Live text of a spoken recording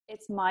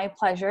It's my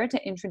pleasure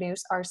to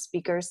introduce our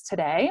speakers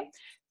today.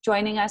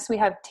 Joining us, we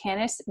have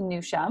Tanis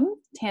Newsham.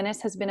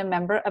 Tanis has been a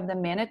member of the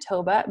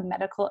Manitoba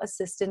Medical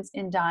Assistance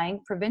in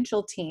Dying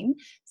Provincial team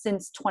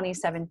since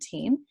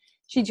 2017.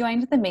 She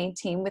joined the MAID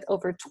team with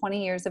over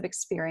 20 years of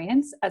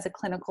experience as a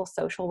clinical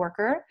social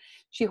worker.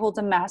 She holds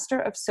a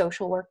Master of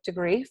Social Work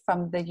degree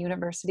from the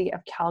University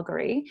of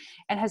Calgary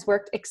and has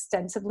worked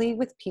extensively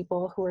with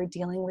people who are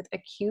dealing with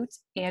acute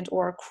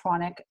and/or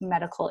chronic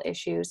medical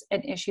issues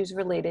and issues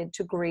related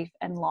to grief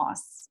and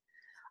loss.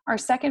 Our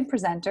second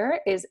presenter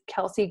is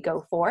Kelsey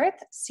Goforth,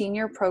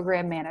 Senior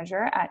Program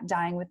Manager at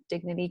Dying with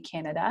Dignity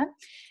Canada,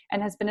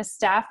 and has been a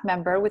staff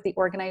member with the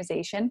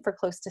organization for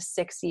close to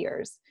 6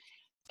 years.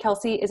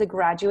 Kelsey is a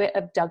graduate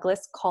of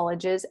Douglas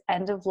College's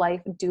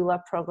End-of-Life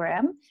Doula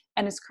program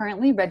and is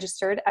currently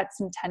registered at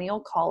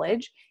Centennial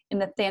College in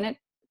the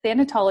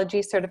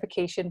Thanatology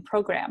Certification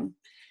program.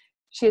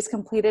 She has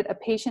completed a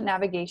patient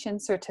navigation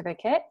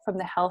certificate from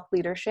the Health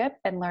Leadership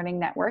and Learning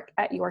Network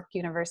at York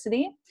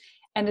University,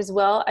 and as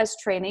well as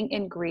training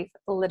in grief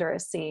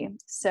literacy.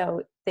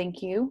 So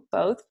thank you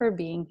both for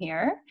being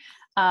here.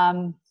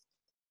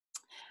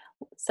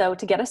 So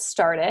to get us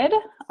started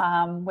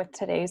with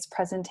today's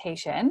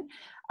presentation,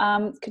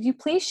 could you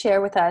please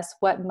share with us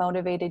what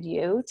motivated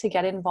you to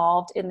get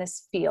involved in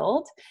this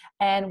field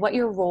and what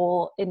your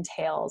role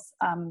entails?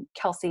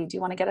 Kelsey, do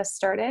you want to get us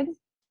started?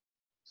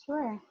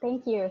 Sure.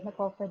 Thank you,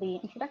 Nicole, for the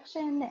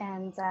introduction,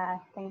 and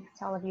thanks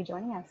to all of you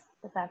joining us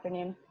this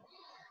afternoon.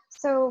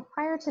 So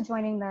prior to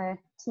joining the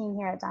team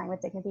here at Dying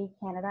with Dignity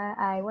Canada,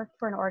 I worked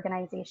for an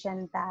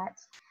organization that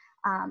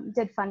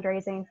did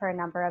fundraising for a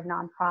number of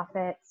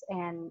nonprofits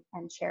and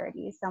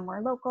charities. Some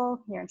were local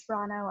here in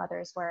Toronto,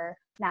 others were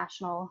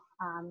national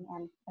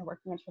and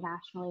working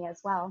internationally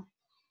as well.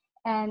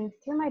 And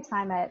through my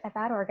time at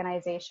that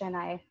organization,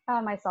 I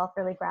found myself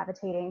really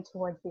gravitating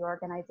towards the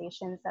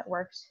organizations that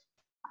worked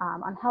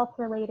on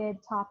health-related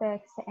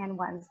topics and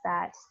ones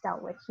that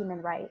dealt with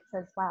human rights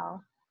as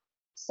well.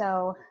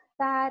 So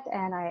that,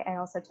 and I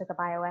also took a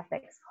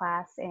bioethics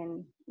class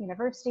in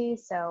university,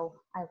 so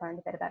I learned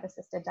a bit about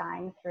assisted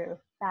dying through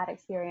that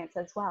experience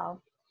as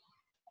well.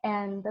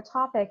 And the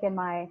topic and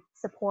my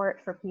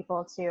support for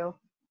people to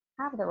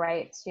have the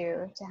right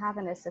to have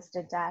an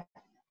assisted death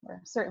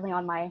were certainly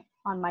on my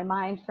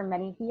mind for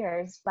many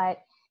years, but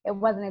it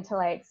wasn't until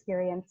I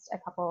experienced a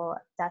couple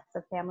deaths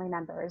of family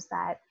members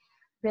that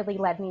really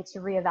led me to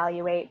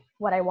reevaluate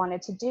what I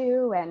wanted to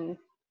do and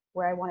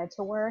where I wanted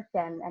to work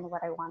and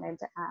what I wanted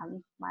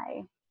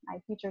my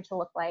future to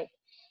look like.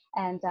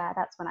 And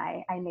that's when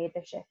I made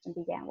the shift and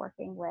began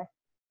working with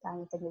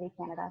Dying with Dignity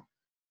Canada.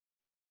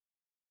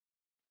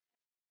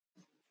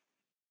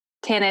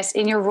 Tanis,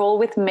 in your role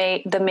with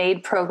the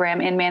MAID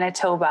program in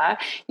Manitoba,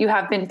 you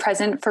have been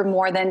present for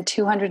more than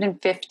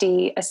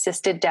 250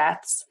 assisted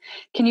deaths.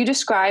 Can you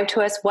describe to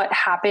us what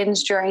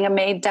happens during a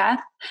MAID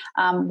death?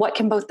 What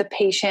can both the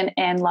patient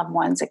and loved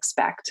ones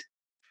expect?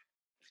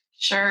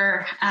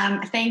 Sure.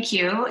 Thank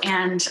you.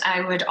 And I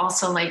would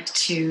also like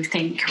to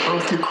thank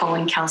both Nicole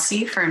and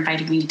Kelsey for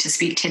inviting me to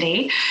speak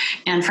today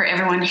and for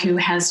everyone who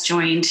has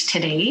joined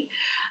today.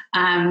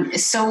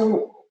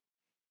 So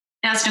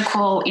as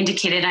Nicole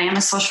indicated, I am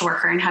a social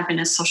worker and have been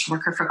a social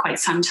worker for quite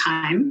some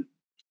time.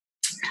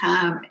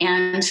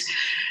 And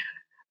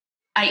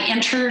I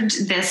entered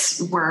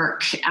this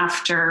work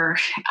after,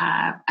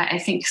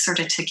 I think sort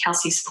of to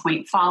Kelsey's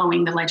point,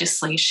 following the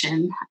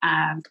legislation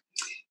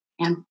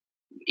and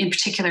in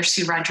particular,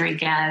 Sue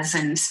Rodriguez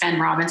and Sven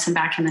Robinson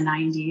back in the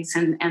 90s,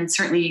 and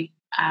certainly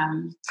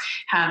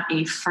have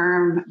a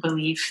firm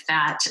belief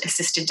that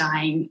assisted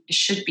dying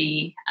should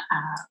be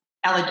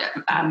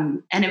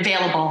an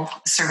available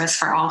service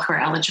for all who are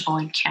eligible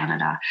in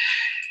Canada.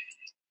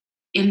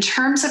 In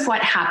terms of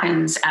what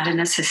happens at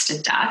an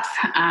assisted death,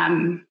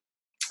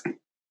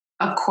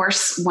 of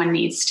course, one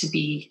needs to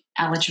be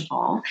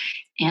eligible.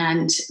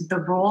 And the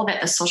role that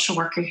the social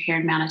worker here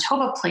in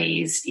Manitoba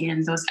plays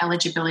in those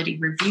eligibility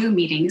review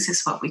meetings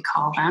is what we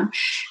call them.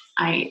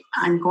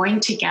 I'm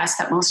going to guess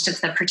that most of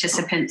the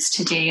participants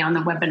today on the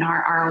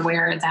webinar are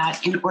aware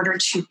that in order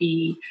to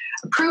be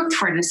approved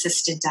for an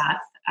assisted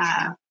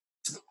death,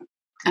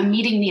 a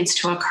meeting needs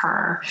to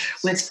occur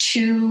with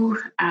two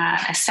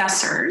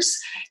assessors,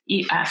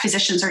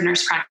 physicians or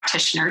nurse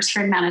practitioners.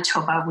 Here in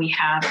Manitoba, we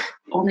have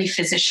only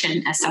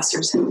physician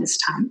assessors at this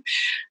time.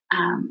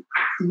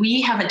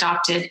 We have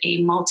adopted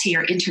a multi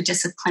or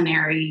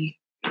interdisciplinary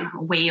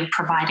way of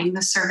providing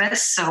the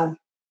service. So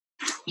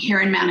here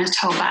in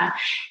Manitoba,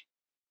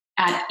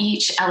 at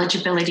each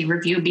eligibility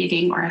review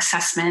meeting or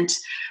assessment,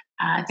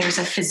 there's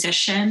a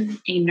physician,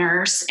 a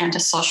nurse, and a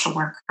social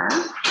worker.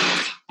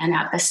 And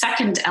at the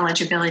second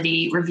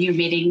eligibility review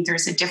meeting,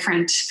 there's a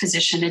different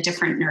physician, a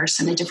different nurse,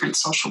 and a different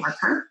social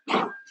worker.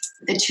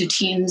 The two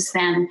teams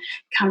then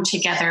come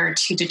together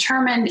to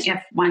determine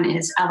if one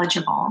is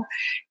eligible,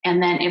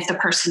 and then if the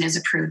person is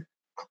approved,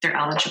 they're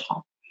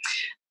eligible.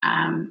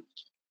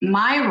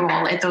 My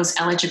role at those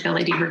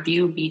eligibility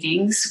review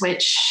meetings,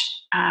 which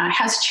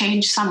has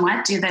changed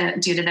somewhat due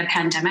to the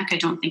pandemic. I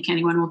don't think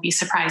anyone will be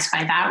surprised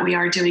by that. We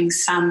are doing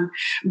some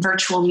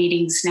virtual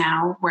meetings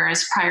now,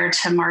 whereas prior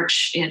to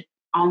March, it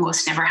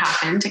almost never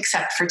happened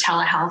except for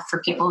telehealth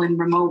for people in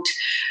remote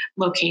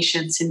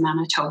locations in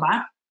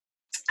Manitoba.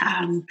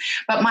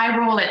 But my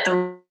role at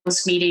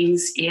those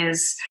meetings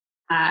is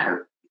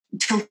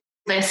to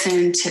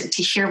listen,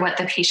 to hear what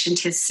the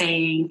patient is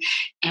saying.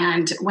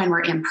 And when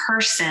we're in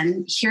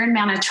person, here in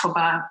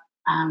Manitoba,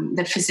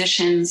 the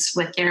physicians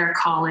with their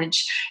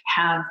college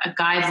have a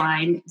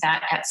guideline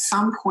that at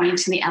some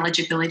point in the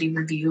eligibility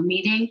review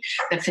meeting,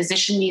 the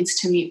physician needs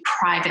to meet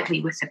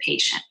privately with the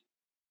patient.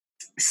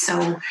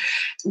 So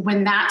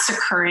when that's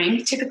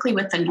occurring, typically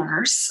with the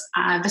nurse,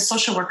 the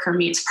social worker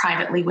meets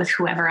privately with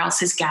whoever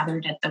else is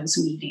gathered at those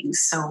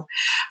meetings. So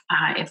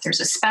if there's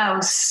a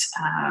spouse,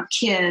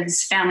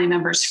 kids, family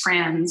members,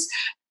 friends,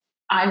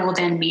 I will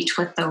then meet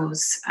with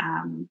those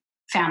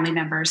family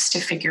members to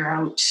figure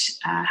out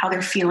how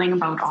they're feeling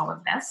about all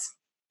of this.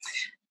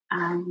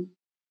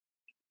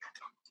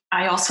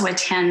 I also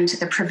attend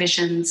the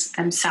provisions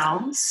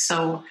themselves.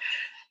 So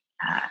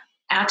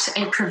at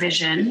a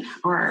provision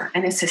or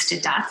an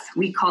assisted death,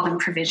 we call them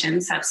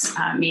provisions. That's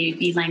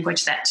maybe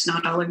language that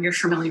not all of you are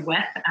familiar with.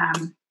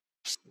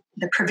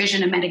 The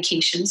provision of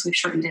medications, we've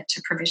shortened it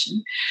to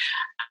provision.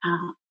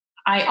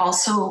 I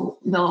also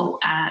will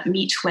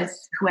meet with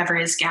whoever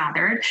is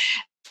gathered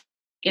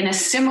in a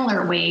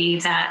similar way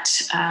that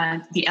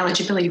the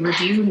eligibility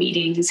review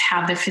meetings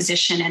have the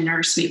physician and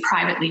nurse meet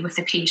privately with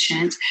the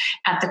patient.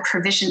 At the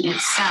provision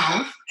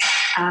itself,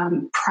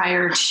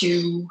 prior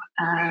to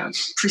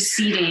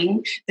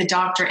proceeding, the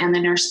doctor and the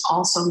nurse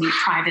also meet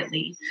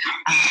privately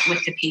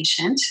with the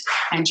patient.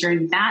 And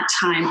during that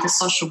time, the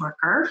social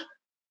worker,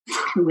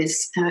 who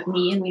is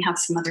me, and we have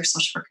some other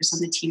social workers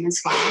on the team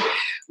as well,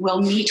 will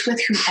meet with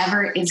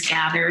whoever is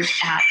gathered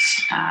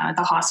at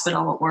the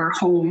hospital or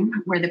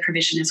home where the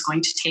provision is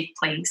going to take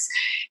place.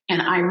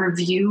 And I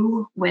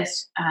review with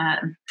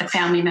the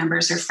family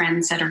members or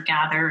friends that are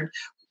gathered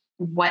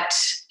what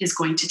is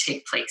going to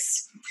take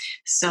place.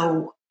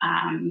 So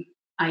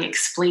I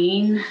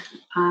explain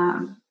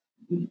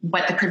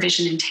what the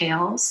provision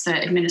entails, the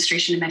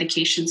administration of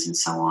medications and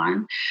so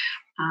on.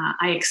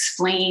 I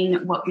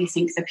explain what we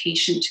think the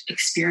patient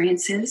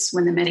experiences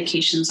when the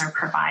medications are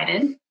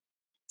provided.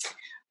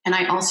 And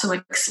I also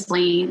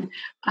explain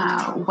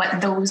what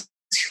those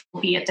who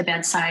will be at the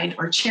bedside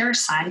or chair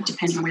side,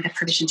 depending on where the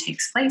provision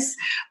takes place,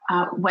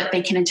 what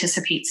they can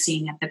anticipate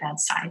seeing at the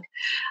bedside.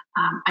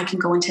 I can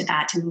go into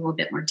that in a little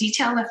bit more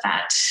detail if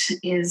that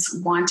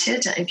is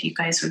wanted. If you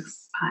guys would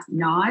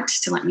nod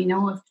to let me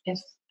know if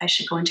I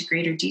should go into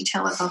greater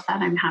detail about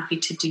that, I'm happy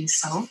to do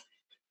so.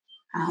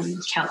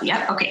 Kelly,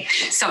 yeah, okay.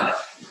 So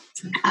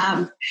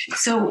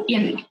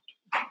in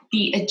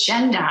the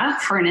agenda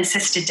for an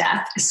assisted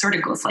death sort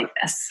of goes like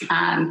this.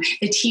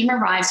 The team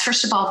arrives.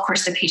 First of all, of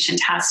course, the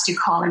patient has to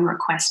call and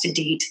request a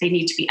date. They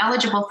need to be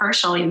eligible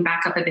first. I'll even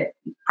back up a bit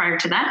prior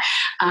to that.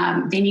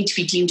 They need to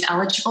be deemed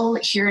eligible.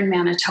 Here in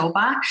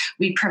Manitoba,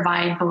 we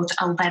provide both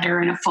a letter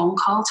and a phone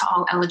call to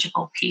all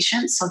eligible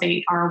patients so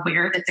they are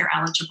aware that they're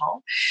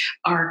eligible.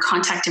 Our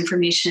contact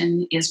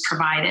information is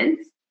provided.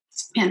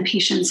 And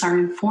patients are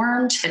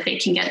informed that they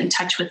can get in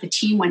touch with the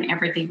team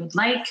whenever they would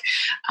like.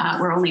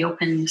 We're only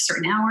open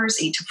certain hours,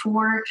 8 to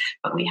 4,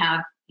 but we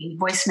have a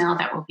voicemail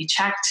that will be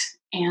checked.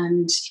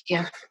 And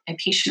if a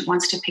patient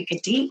wants to pick a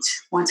date,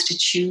 wants to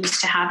choose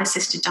to have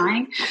assisted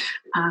dying,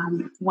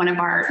 one of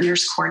our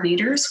nurse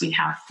coordinators, we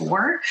have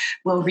 4,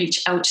 will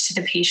reach out to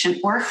the patient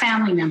or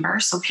family member.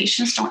 So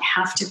patients don't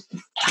have to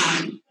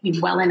be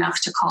well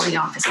enough to call the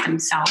office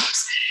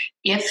themselves.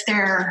 If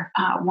they're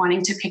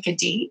wanting to pick a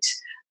date,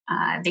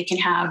 they can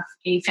have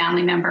a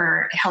family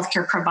member, a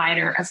healthcare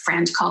provider, a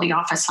friend call the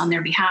office on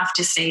their behalf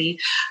to say,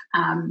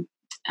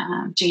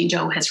 Jane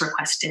Doe has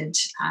requested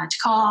to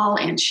call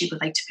and she would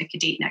like to pick a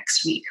date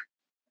next week.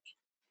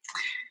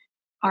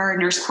 Our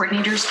nurse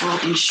coordinators will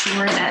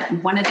ensure that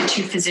one of the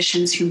 2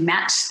 physicians who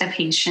met the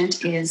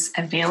patient is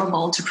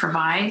available to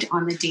provide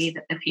on the day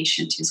that the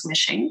patient is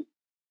wishing.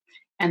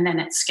 And then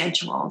it's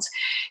scheduled.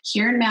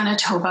 Here in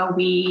Manitoba,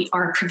 we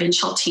are a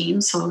provincial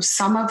team. So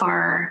some of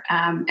our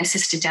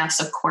assisted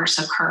deaths, of course,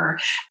 occur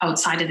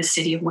outside of the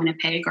city of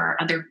Winnipeg. Our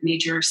other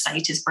major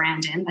site is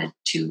Brandon, the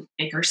 2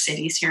 bigger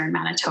cities here in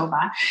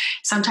Manitoba.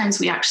 Sometimes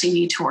we actually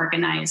need to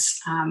organize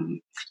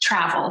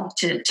travel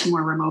to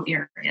more remote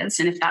areas.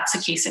 And if that's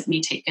the case, it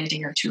may take a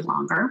day or 2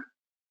 longer.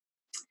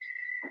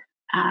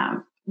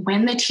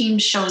 When the team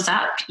shows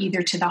up,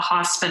 either to the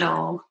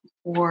hospital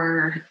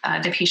or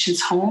the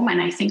patient's home,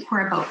 and I think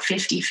we're about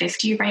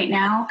 50-50 right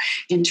now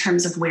in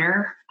terms of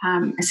where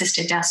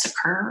assisted deaths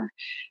occur,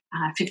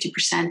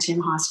 50% in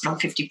hospital,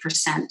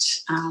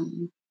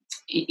 50%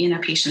 in a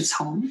patient's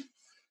home.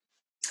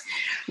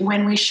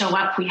 When we show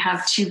up, we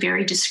have 2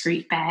 very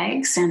discreet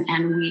bags,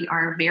 and we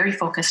are very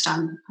focused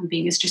on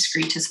being as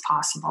discreet as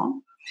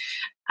possible.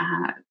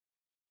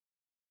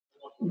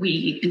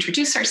 We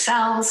introduce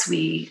ourselves,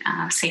 we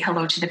say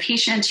hello to the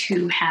patient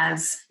who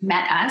has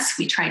met us.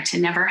 We try to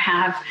never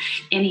have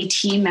any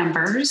team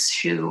members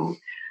who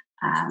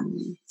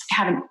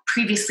haven't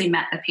previously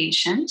met the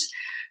patient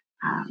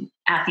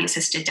at the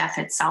assisted death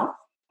itself.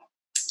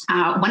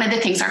 One of the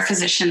things our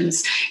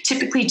physicians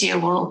typically do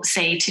will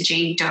say to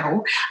Jane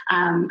Doe,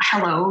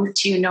 hello,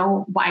 do you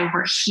know why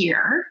we're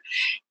here?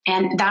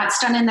 And that's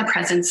done in the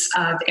presence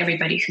of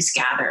everybody who's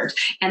gathered.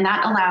 And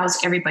that allows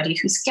everybody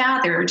who's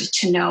gathered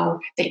to know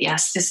that,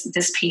 yes,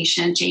 this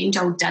patient, Jane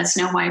Doe, does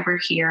know why we're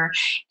here.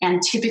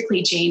 And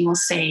typically Jane will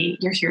say,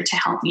 you're here to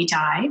help me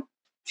die.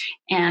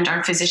 And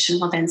our physician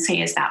will then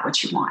say, is that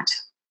what you want?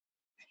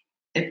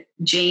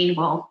 Jane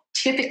will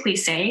typically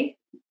say,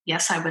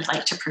 yes, I would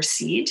like to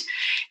proceed.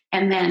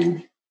 And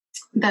then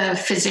the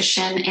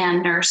physician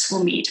and nurse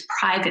will meet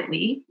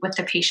privately with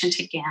the patient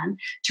again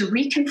to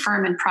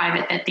reconfirm in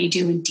private that they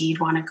do indeed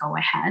want to go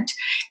ahead.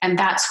 And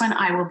that's when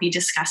I will be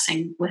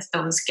discussing with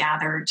those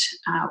gathered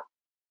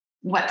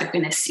what they're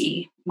going to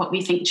see, what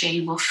we think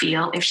Jane will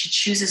feel if she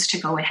chooses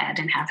to go ahead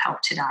and have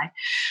help to die.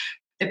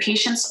 The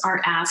patients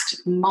are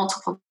asked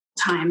multiple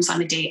times on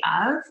the day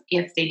of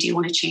if they do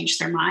want to change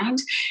their mind,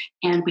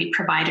 and we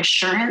provide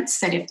assurance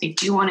that if they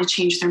do want to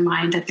change their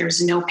mind, that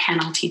there's no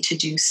penalty to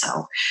do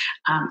so.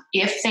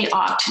 If they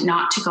opt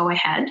not to go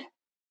ahead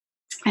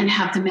and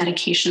have the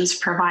medications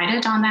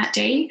provided on that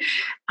day,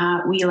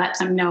 we let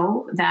them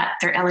know that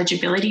their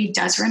eligibility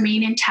does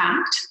remain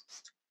intact,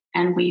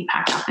 and we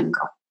pack up and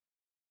go.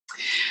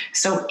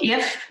 So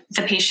if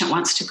the patient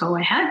wants to go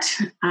ahead,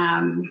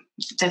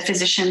 the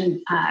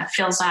physician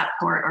fills up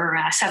or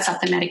sets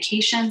up the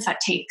medications. That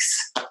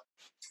takes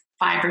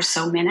 5 or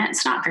so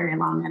minutes, not very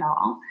long at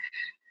all.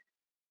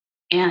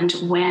 And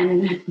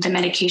when the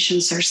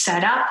medications are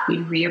set up, we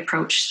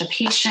reapproach the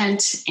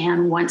patient.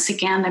 And once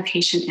again, the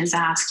patient is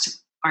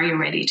asked, are you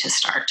ready to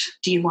start?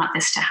 Do you want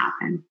this to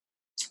happen?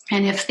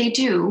 And if they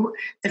do,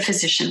 the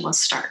physician will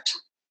start.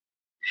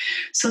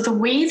 So the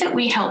way that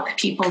we help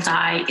people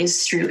die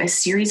is through a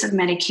series of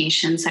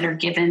medications that are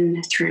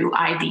given through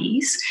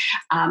IVs.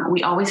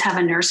 We always have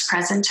a nurse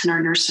present, and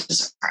our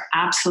nurses are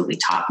absolutely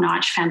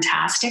top-notch,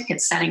 fantastic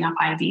at setting up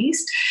IVs.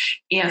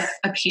 If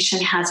a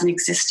patient has an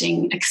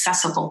existing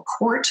accessible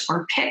port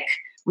or PIC,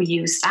 we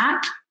use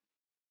that.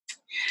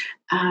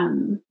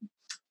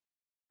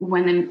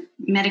 When the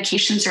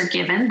medications are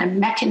given, the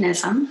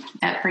mechanism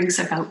that brings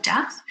about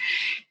death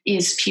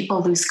is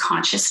people lose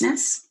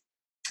consciousness.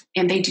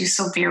 And they do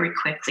so very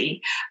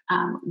quickly.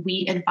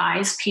 We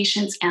advise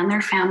patients and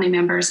their family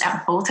members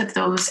at both of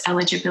those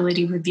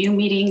eligibility review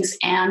meetings,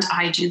 and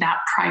I do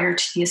that prior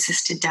to the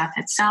assisted death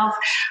itself,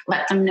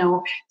 let them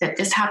know that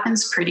this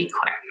happens pretty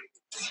quick.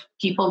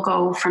 People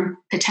go from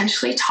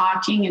potentially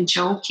talking and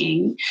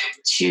joking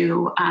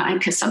to,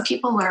 because some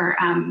people are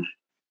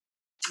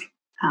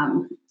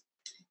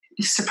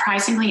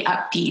surprisingly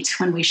upbeat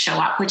when we show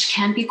up, which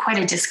can be quite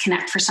a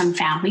disconnect for some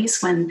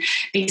families when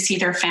they see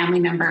their family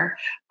member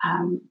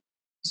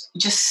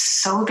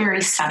just so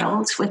very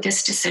settled with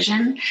this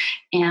decision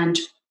and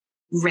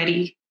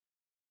ready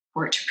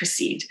for it to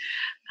proceed.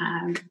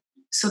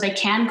 So they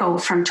can go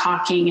from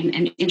talking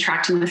and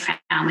interacting with the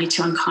family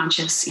to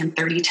unconscious in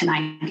 30 to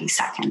 90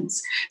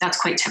 seconds. That's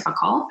quite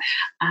typical.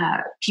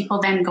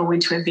 People then go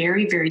into a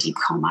very, very deep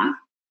coma,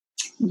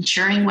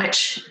 during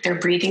which their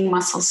breathing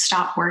muscles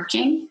stop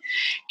working,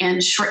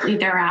 and shortly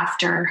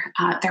thereafter,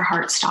 their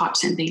heart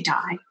stops and they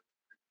die.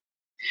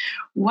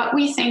 What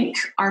we think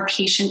our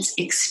patients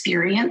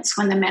experience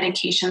when the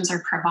medications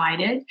are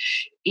provided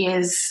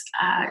is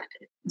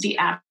the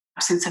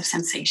absence of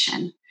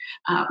sensation,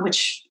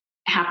 which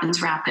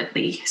happens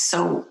rapidly.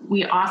 So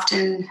we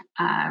often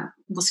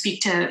will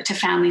speak to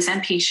families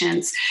and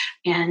patients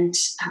and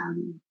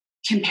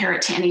compare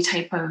it to any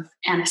type of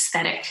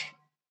anesthetic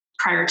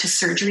prior to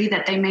surgery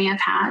that they may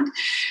have had.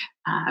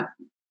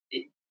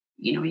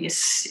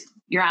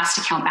 You're asked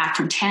to count back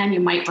from 10, you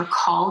might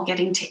recall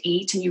getting to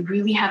 8, and you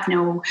really have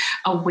no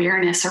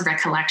awareness or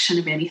recollection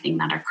of anything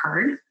that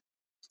occurred.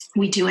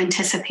 We do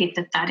anticipate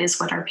that that is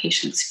what our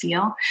patients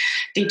feel.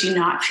 They do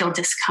not feel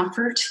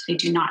discomfort. They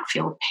do not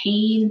feel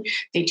pain.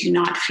 They do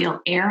not feel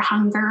air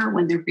hunger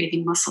when their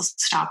breathing muscles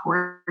stop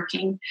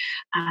working.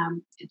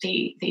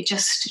 They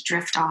just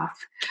drift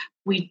off.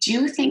 We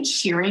do think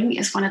hearing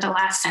is one of the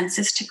last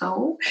senses to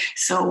go.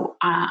 So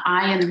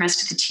I and the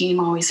rest of the team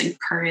always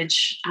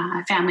encourage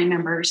family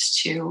members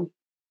to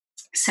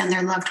send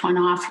their loved one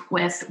off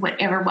with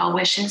whatever well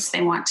wishes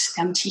they want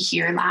them to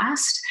hear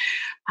last.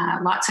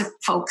 Lots of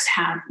folks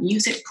have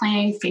music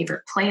playing,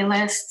 favorite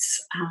playlists.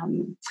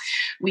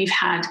 We've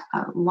had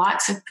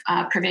lots of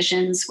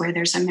provisions where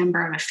there's a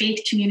member of a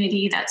faith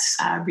community that's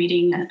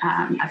reading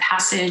a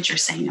passage or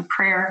saying a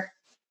prayer.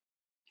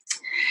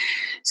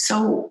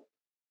 So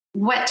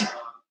what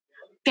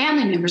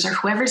family members or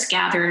whoever's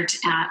gathered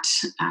at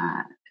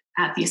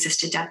the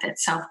assisted death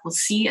itself will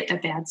see at the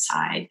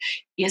bedside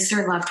is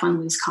their loved one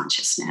lose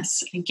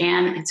consciousness.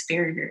 Again, it's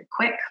very, very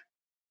quick.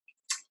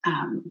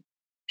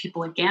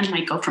 People, again,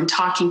 might go from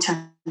talking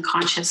to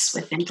unconscious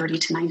within 30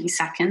 to 90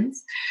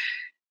 seconds.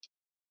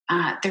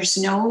 There's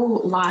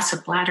no loss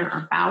of bladder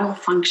or bowel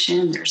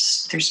function.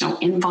 There's no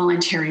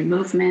involuntary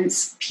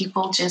movements.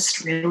 People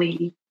just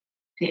really,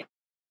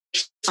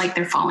 like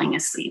they're falling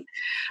asleep.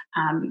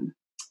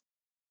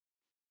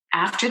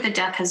 After the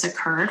death has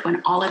occurred,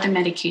 when all of the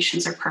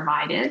medications are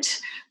provided,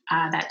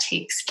 that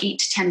takes 8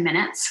 to 10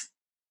 minutes.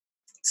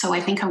 So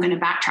I think I'm going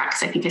to backtrack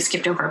because I think I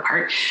skipped over a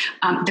part.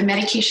 The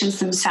medications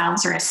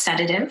themselves are a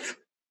sedative,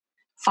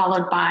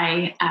 followed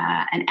by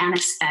an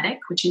anesthetic,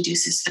 which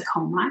induces the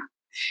coma.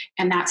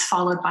 And that's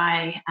followed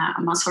by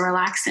a muscle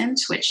relaxant,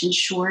 which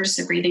ensures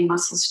the breathing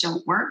muscles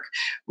don't work.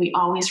 We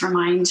always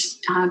remind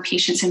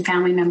patients and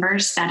family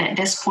members that at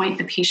this point,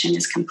 the patient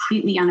is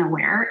completely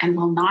unaware and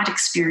will not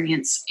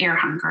experience air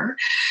hunger.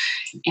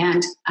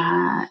 And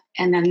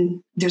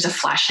then there's a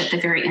flush at the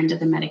very end of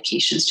the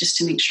medications, just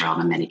to make sure all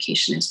the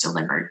medication is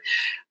delivered.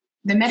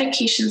 The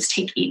medications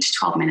take 8 to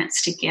 12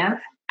 minutes to give,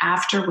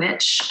 after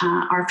which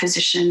our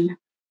physician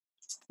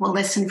will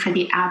listen for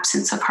the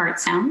absence of heart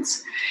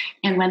sounds.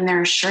 And when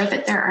they're sure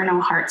that there are no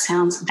heart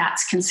sounds,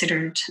 that's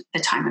considered the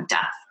time of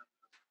death.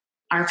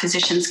 Our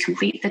physicians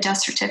complete the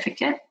death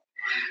certificate.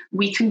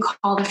 We can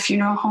call the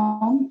funeral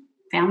home.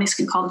 Families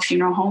can call the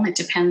funeral home. It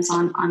depends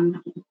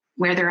on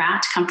where they're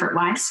at,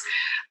 comfort-wise.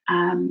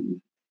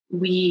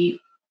 We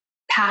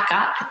pack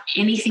up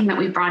anything that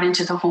we brought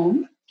into the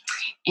home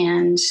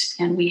and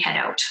we head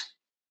out.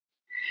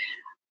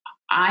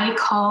 I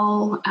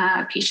call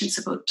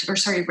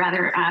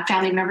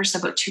family members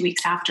about 2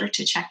 weeks after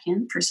to check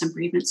in for some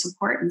bereavement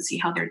support and see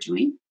how they're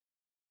doing.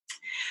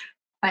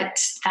 But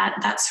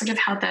that's sort of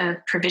how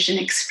the provision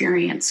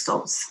experience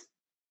goes.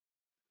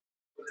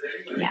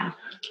 Yeah.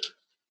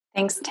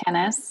 Thanks,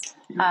 Tanis.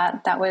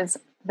 That was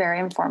very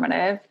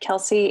informative.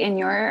 Kelsey, in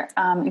your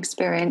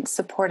experience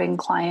supporting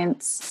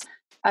clients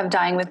of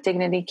Dying with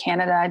Dignity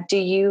Canada, do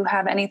you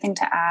have anything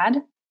to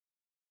add?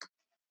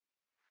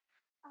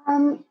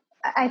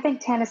 I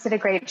think Tanis did a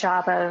great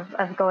job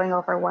of going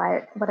over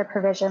what a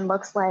provision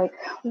looks like.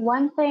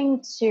 One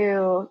thing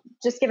to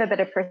just give a bit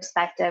of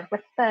perspective,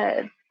 with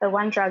the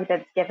one drug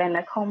that's given,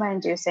 a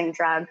coma-inducing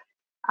drug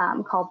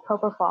called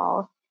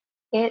propofol,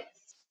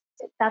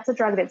 that's a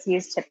drug that's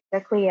used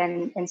typically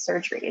in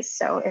surgeries.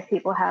 So if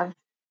people have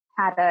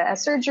had a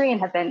surgery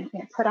and have been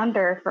put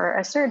under for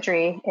a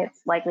surgery, it's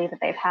likely that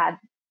they've had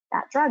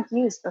that drug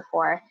used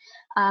before.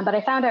 But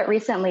I found out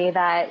recently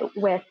that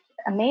with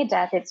a MAID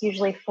death, it's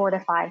usually 4 to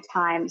 5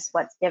 times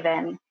what's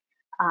given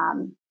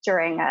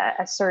during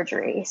a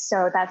surgery.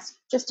 So that's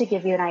just to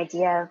give you an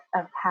idea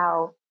of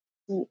how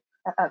deep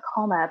a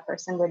coma a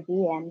person would be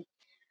in.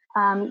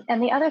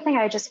 And the other thing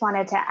I just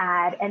wanted to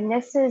add, and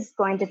this is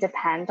going to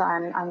depend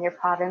on your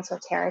province or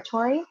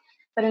territory,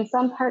 but in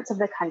some parts of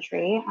the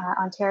country,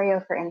 Ontario,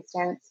 for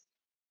instance,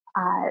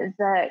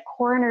 the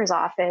coroner's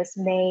office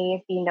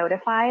may be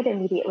notified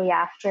immediately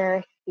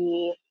after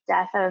the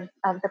death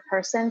of the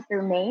person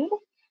through MAID.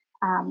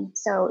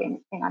 So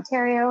in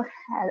Ontario,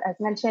 as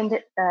mentioned,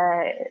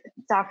 the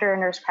doctor or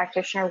nurse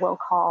practitioner will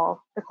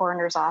call the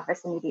coroner's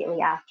office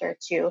immediately after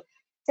to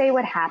say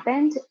what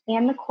happened,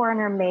 and the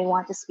coroner may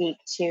want to speak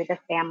to the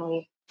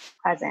family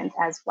present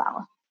as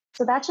well.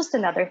 So that's just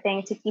another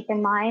thing to keep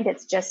in mind.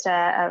 It's just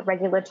a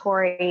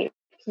regulatory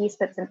piece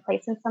that's in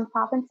place in some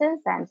provinces.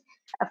 And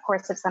of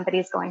course, if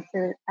somebody's going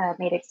through a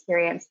MAID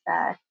experience,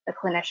 the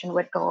clinician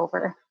would go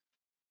over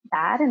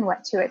that and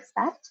what to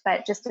expect,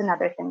 but just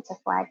another thing to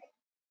flag.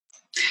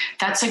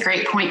 That's a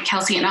great point,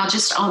 Kelsey. And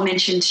I'll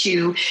mention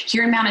too,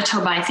 here in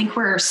Manitoba, I think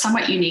we're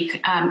somewhat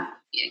unique.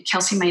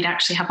 Kelsey might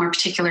actually have more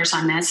particulars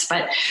on this,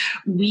 but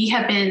we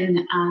have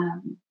been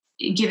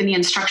given the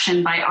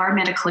instruction by our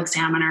medical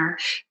examiner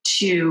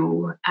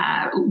to,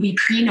 we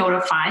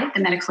pre-notify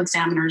the medical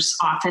examiner's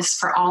office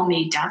for all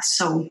MAID deaths.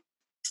 So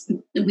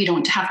we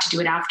don't have to do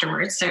it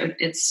afterwards. So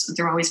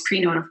they're always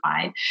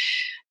pre-notified.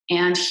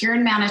 And here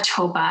in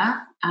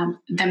Manitoba,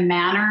 the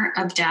manner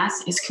of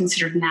death is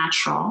considered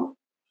natural.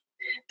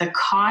 The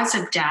cause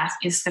of death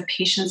is the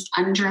patient's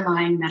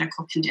underlying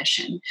medical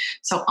condition.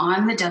 So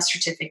on the death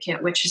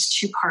certificate, which is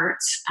 2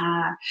 parts,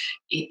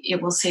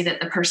 it will say that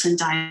the person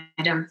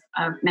died of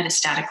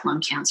metastatic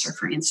lung cancer,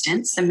 for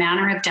instance. The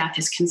manner of death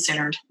is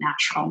considered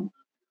natural.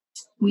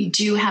 We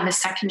do have a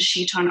second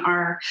sheet on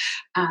our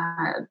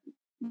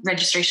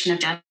registration of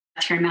death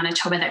here in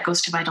Manitoba that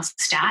goes to vital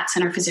stats,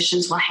 and our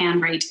physicians will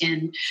handwrite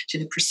in to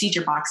the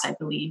procedure box, I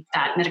believe,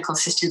 that medical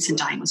assistance in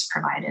dying was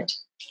provided.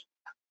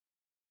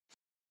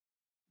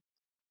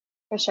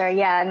 For sure,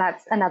 yeah, and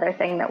that's another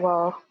thing that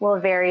will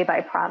vary by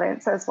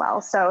province as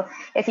well. So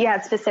if you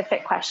have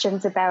specific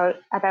questions about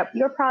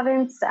your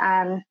province,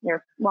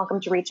 you're welcome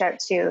to reach out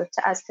to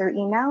us through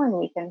email, and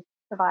we can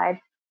provide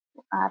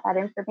that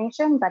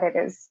information, but it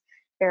is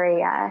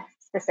very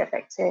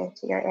specific to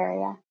your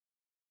area.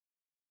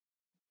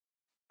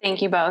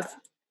 Thank you both.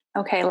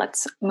 Okay,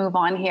 let's move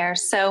on here.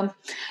 So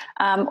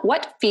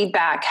what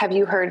feedback have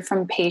you heard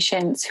from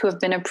patients who have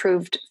been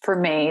approved for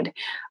MAID?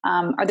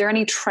 Are there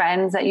any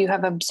trends that you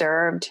have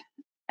observed,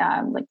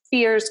 like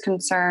fears,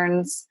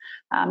 concerns,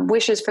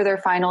 wishes for their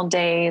final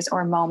days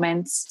or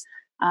moments,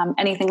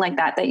 anything like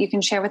that you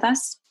can share with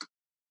us?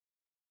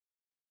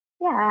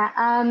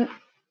 Yeah,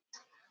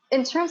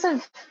 in terms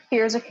of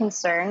fears or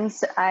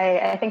concerns,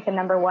 I think the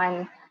number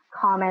one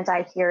comment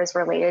I hear is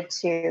related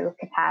to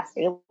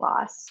capacity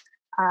loss.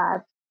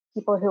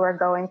 People who are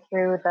going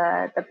through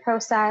the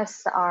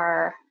process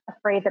are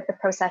afraid that the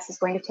process is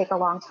going to take a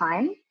long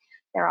time.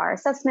 There are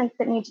assessments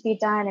that need to be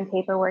done and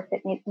paperwork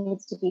that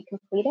needs to be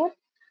completed.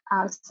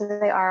 So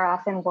they are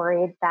often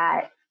worried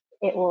that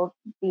it will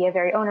be a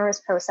very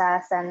onerous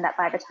process and that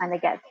by the time they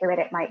get through it,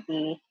 it might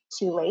be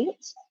too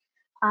late.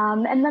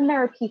 And then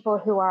there are people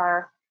who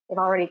they've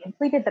already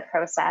completed the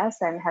process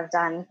and have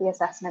done the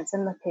assessments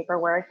and the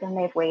paperwork, and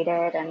they've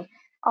waited and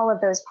all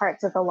of those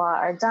parts of the law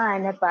are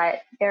done,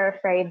 but they're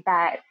afraid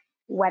that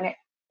when it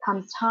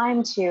comes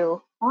time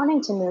to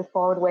wanting to move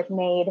forward with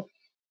MAID,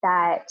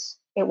 that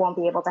it won't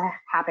be able to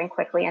happen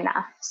quickly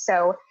enough.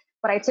 So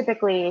what I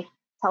typically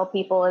tell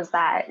people is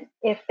that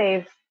if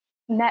they've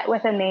met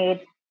with a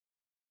MAID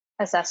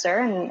assessor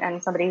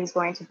and somebody who's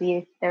going to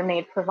be their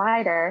MAID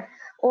provider,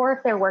 or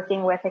if they're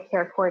working with a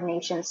care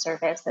coordination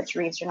service that's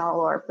regional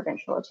or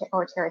provincial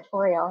or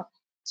territorial,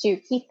 to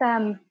keep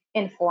them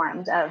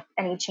informed of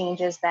any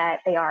changes that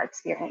they are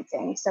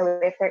experiencing. So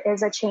if there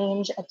is a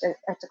change, a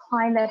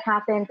decline that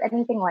happens,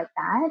 anything like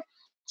that,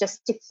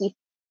 just to keep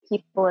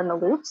people in the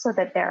loop so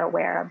that they're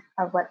aware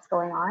of what's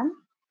going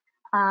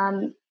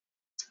on.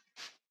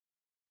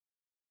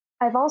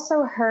 I've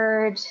also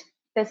heard,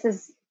 this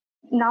is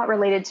not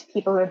related to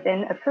people who have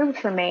been approved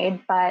for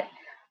MAID, but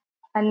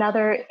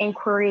another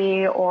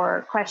inquiry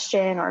or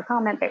question or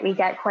comment that we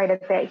get quite a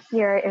bit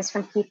here is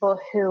from people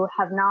who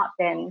have not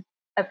been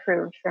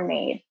approved for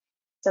MAID.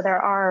 So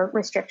there are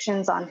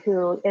restrictions on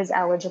who is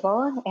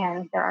eligible,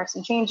 and there are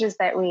some changes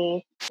that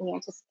we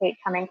anticipate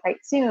coming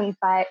quite soon,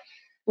 but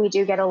we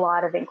do get a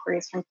lot of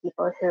inquiries from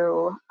people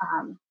who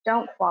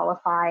don't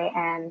qualify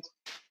and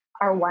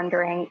are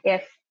wondering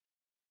if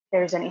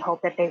there's any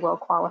hope that they will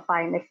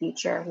qualify in the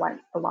future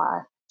once the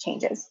law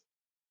changes.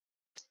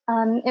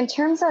 In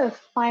terms of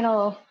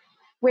final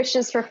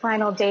wishes for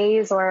final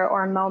days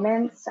or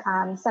moments,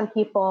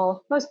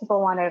 most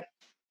people want to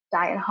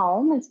die at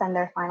home and spend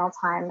their final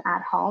time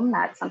at home.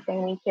 That's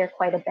something we hear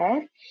quite a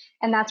bit,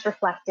 and that's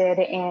reflected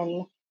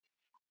in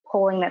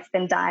polling that's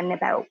been done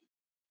about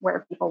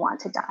where people want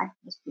to die.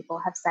 Most people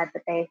have said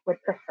that they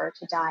would prefer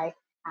to die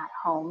at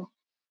home.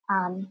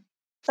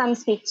 Some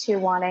speak to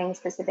wanting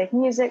specific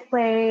music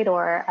played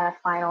or a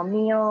final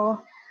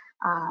meal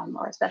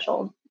or a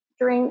special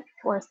drink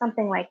or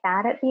something like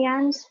that at the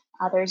end.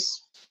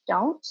 Others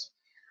don't.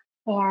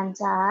 And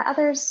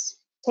others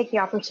take the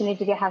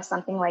opportunity to have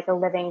something like a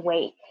living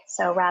wake.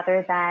 So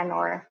rather than,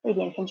 or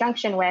maybe in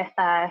conjunction with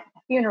a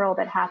funeral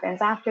that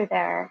happens after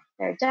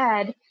they're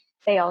dead,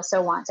 they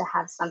also want to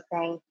have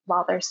something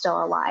while they're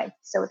still alive,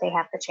 so they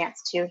have the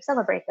chance to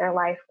celebrate their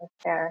life with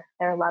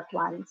their loved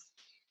ones.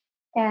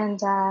 And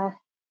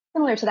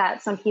similar to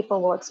that, some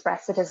people will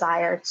express a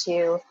desire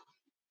to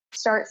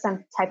start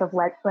some type of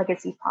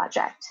legacy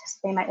project. So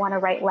they might want to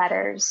write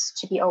letters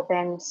to be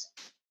opened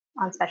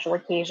on special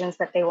occasions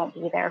that they won't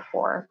be there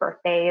for,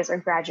 birthdays or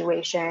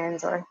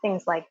graduations or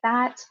things like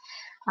that.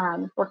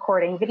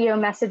 Recording video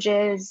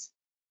messages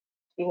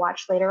to be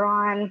watched later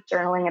on,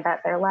 journaling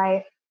about their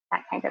life,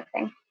 that kind of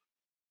thing.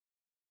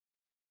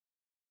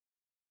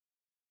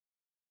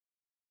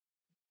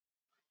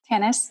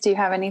 Tanis, do you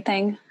have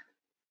anything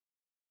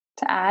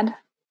to add?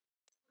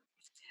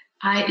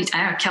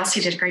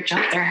 Kelsey did a great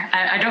job there.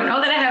 I don't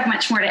know that I have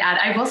much more to add.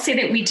 I will say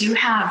that we do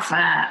have,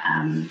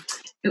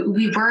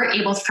 we were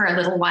able for a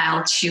little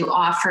while to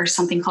offer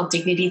something called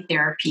dignity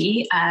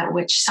therapy,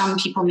 which some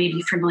people may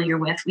be familiar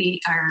with. We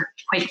are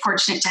quite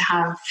fortunate to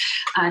have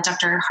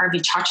Dr. Harvey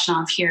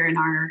Chochnov here in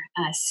our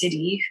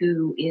city,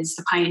 who is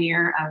the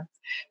pioneer of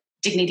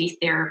dignity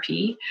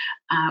therapy,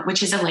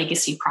 which is a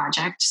legacy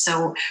project.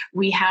 So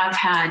we have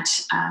had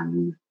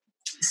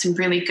some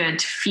really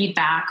good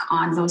feedback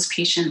on those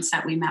patients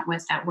that we met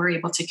with that were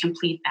able to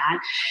complete that.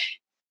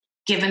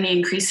 Given the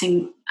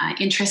increasing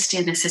interest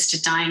in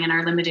assisted dying and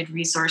our limited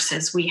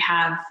resources, we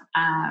have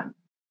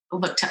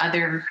looked to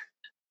other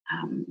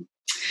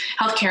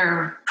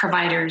healthcare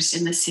providers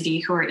in the city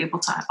who are able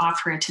to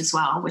offer it as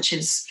well, which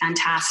is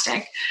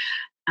fantastic.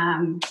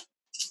 In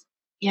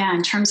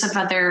terms of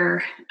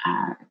other,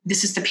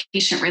 this is the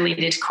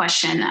patient-related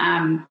question.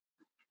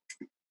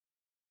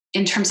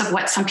 In terms of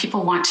what some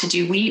people want to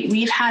do,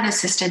 we've had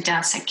assisted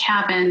deaths at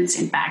cabins,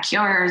 in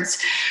backyards.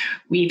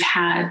 We've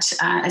had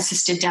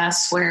assisted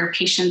deaths where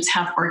patients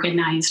have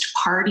organized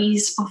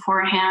parties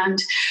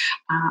beforehand.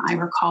 I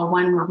recall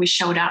one where we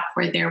showed up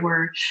where there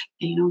were,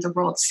 the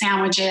rolled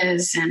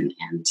sandwiches and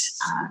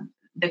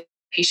the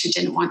patient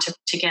didn't want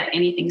to get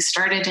anything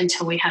started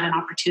until we had an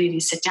opportunity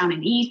to sit down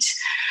and eat.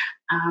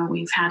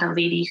 We've had a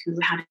lady who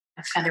had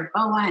a feather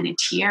boa and a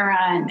tiara,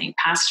 and they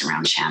passed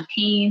around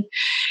champagne.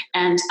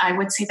 And I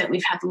would say that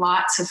we've had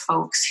lots of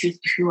folks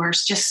who are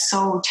just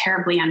so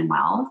terribly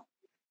unwell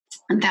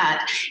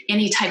that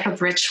any type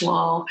of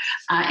ritual,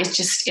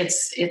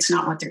 it's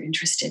not what they're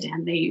interested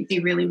in. They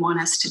really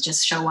want us to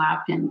just show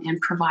up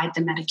and provide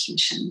the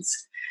medications.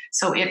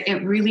 So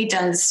it really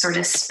does sort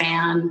of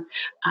span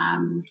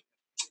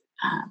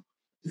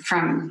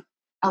from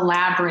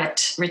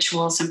elaborate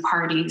rituals and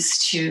parties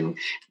to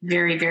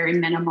very, very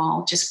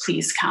minimal, just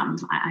please come,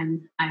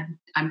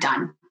 I'm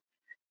done.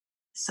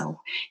 So,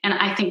 and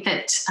I think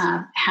that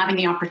having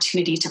the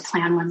opportunity to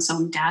plan one's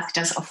own death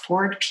does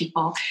afford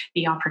people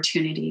the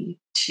opportunity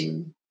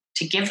to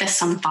give this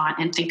some thought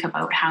and think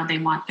about how they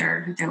want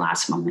their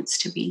last moments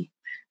to be,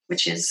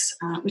 which is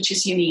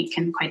unique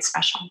and quite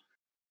special.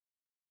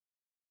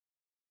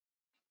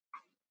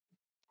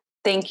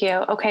 Thank you.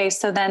 Okay,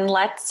 so then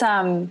let's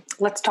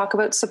talk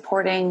about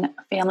supporting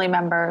family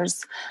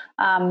members.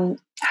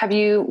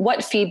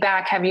 What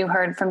feedback have you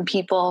heard from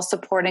people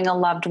supporting a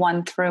loved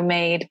one through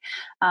MAID?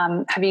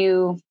 Are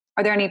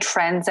there any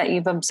trends that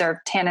you've observed?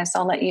 Tanis,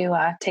 I'll let you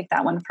take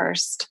that one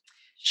first.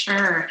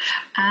 Sure.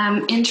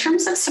 In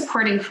terms of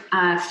supporting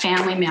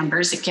family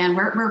members, again,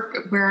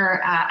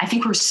 I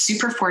think we're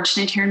super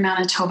fortunate here in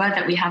Manitoba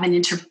that we have an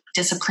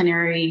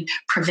interdisciplinary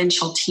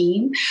provincial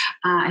team.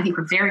 I think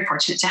we're very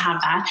fortunate to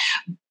have that,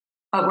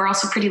 but we're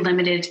also pretty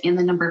limited in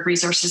the number of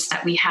resources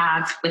that we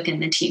have within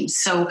the team.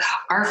 So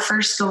our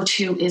first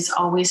go-to is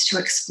always to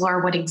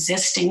explore what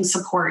existing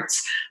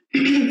supports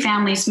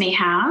families may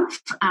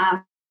have.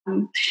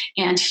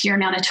 And here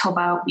in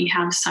Manitoba, we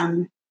have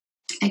some,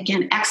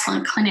 again,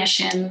 excellent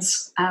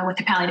clinicians with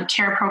the palliative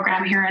care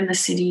program here in the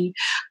city.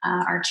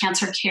 Our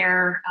cancer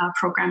care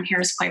program here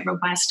is quite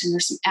robust, and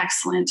there's some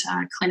excellent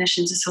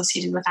clinicians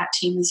associated with that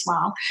team as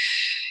well.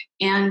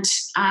 And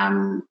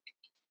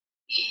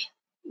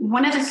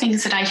one of the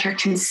things that I hear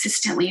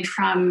consistently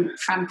from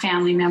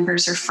family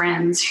members or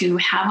friends who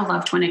have a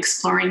loved one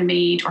exploring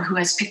MAID or who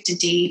has picked a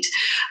date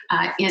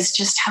is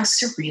just how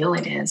surreal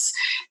it is.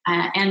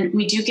 And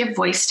we do give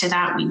voice to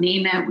that. We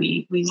name it.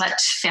 We let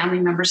family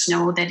members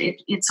know that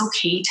it's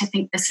okay to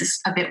think this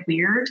is a bit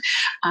weird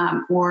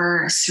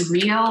or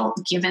surreal,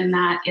 given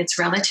that it's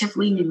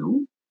relatively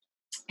new.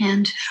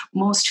 And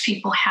most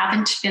people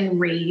haven't been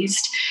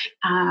raised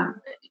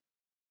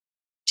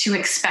to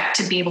expect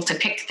to be able to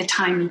pick the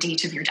time and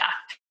date of your death.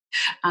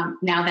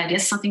 Now, that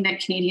is something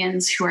that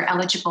Canadians who are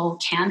eligible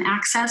can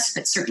access,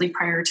 but certainly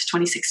prior to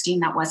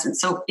 2016, that wasn't.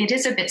 So it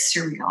is a bit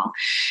surreal.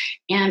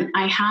 And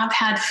I have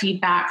had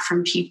feedback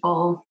from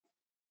people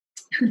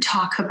who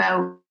talk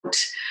about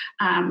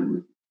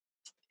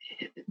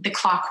the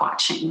clock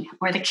watching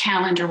or the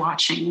calendar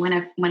watching when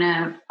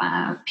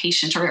a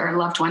patient or a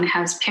loved one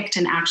has picked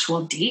an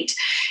actual date,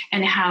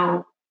 and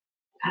how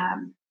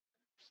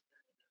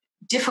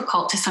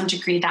difficult to some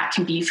degree that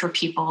can be for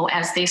people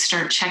as they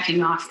start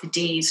checking off the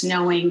days,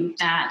 knowing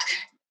that,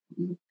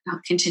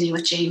 I'll continue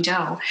with Jane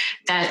Doe,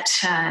 that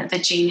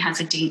Jane has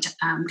a date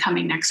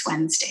coming next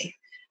Wednesday.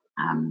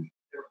 And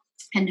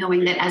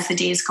knowing that as the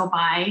days go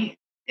by,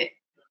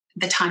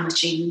 the time with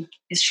Jane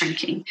is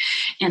shrinking.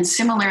 And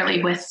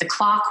similarly with the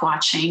clock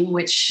watching,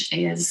 which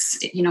is,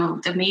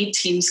 the MAID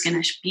team's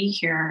going to be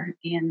here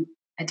in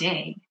a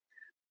day,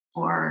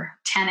 or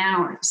 10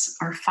 hours,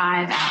 or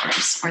 5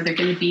 hours, or they're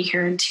going to be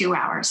here in 2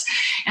 hours.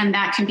 And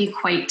that can be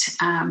quite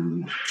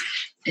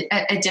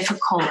a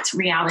difficult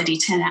reality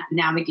to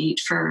navigate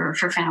for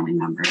family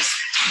members.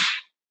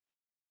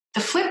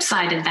 The flip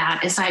side of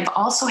that is I've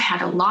also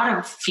had a lot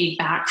of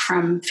feedback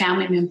from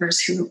family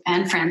members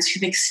and friends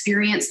who've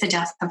experienced the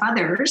death of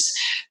others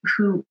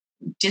who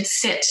did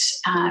sit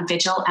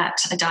vigil at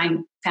a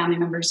dying family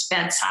member's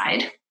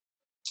bedside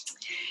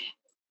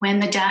when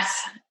the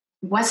death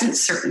wasn't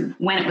certain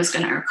when it was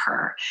going to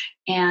occur,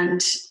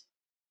 and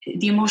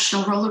the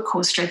emotional roller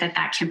coaster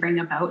that can bring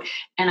about.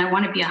 And I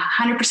want to be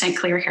 100%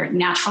 clear here.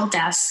 Natural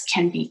deaths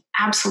can be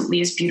absolutely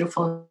as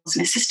beautiful as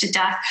an assisted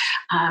death.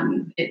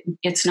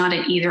 It's not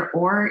an either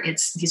or.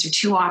 These are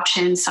two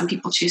options. Some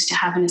people choose to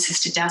have an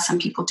assisted death. Some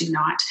people do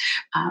not.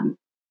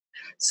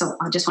 So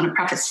I just want to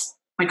preface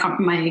my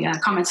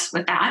comments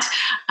with that.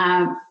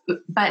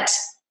 But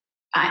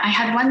I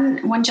had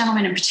one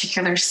gentleman in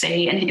particular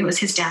say, and it was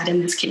his dad in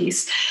this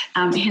case,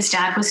 his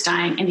dad was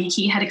dying and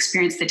he had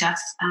experienced the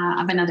death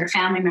of another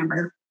family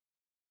member.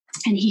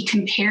 And he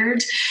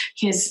compared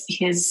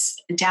his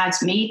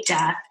dad's MAID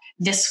death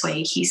this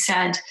way. He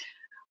said,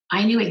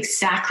 I knew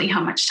exactly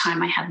how much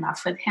time I had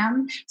left with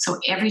him. So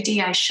every day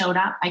I showed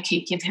up, I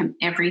could give him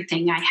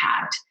everything I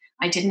had.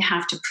 I didn't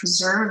have to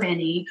preserve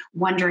any,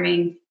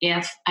 wondering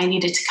if I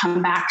needed to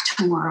come back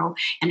tomorrow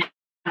and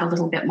have a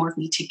little bit more of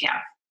me to give.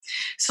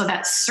 So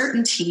that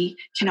certainty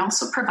can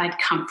also provide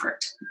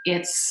comfort.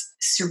 It's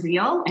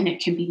surreal and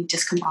it can be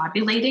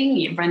discombobulating.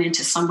 You run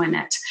into someone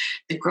at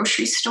the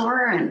grocery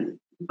store and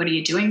what are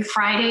you doing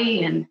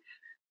Friday? And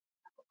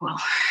well,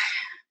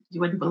 you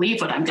wouldn't believe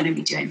what I'm going to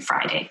be doing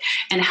Friday,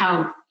 and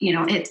how,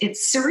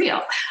 it's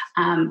surreal.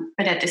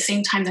 But at the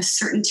same time, the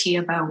certainty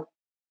about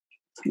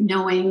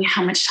knowing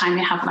how much time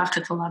you have left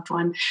with a loved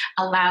one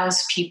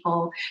allows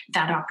people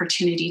that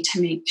opportunity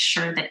to make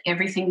sure that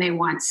everything they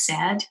want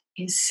said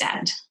is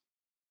said.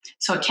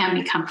 So it can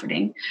be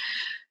comforting.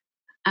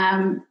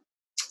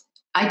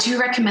 I do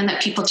recommend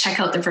that people check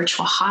out the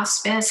virtual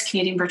hospice,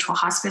 Canadian Virtual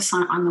Hospice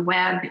on the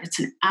web. It's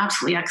an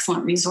absolutely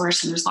excellent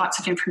resource, and there's lots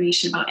of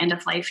information about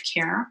end-of-life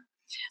care.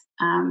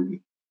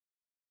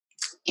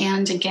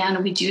 And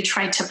again, we do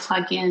try to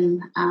plug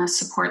in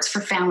supports for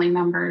family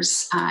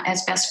members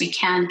as best we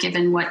can,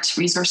 given what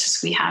resources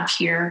we have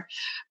here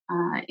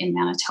in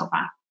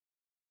Manitoba.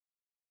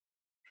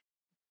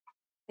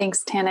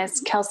 Thanks,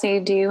 Tanis. Kelsey,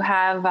 do you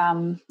have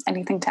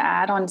anything to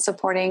add on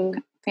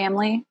supporting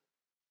family?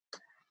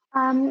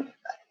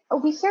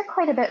 We hear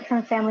quite a bit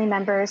from family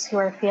members who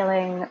are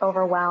feeling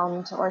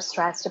overwhelmed or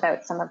stressed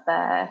about some of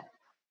the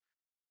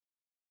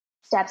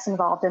steps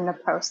involved in the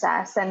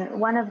process.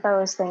 And one of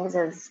those things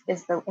is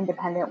the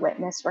independent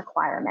witness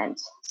requirement.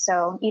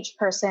 So each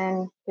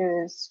person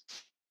who's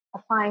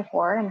applying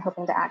for and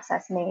hoping to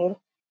access MAID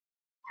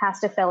has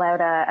to fill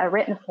out a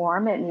written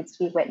form. It needs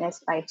to be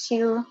witnessed by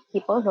 2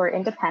 people who are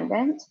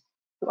independent,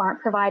 who aren't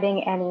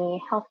providing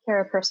any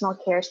healthcare or personal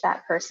care to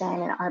that person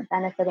and aren't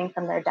benefiting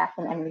from their death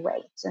in any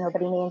way. So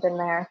nobody named in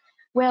their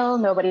will,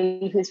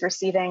 nobody who's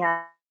receiving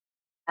a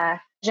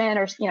GIN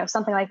or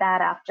something like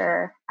that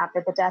after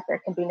the death.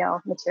 There can be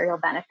no material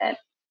benefit.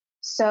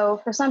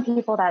 So for some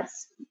people,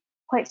 that's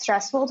quite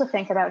stressful to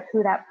think about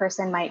who that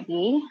person might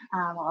be.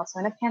 Also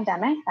in a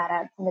pandemic, that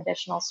adds some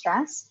additional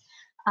stress.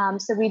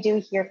 So we do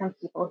hear from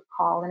people who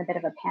call in a bit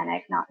of a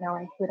panic, not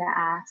knowing who to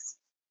ask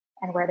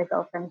and where to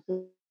go from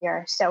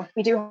here. So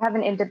we do have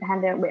an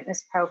independent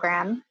witness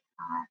program,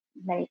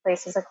 many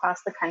places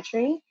across the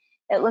country.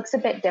 It looks a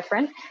bit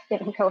different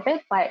given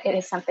COVID, but it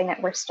is something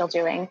that we're still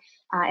doing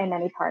in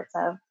many parts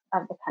of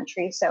the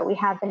country. So we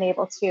have been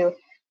able to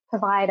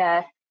provide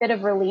a bit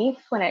of relief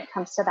when it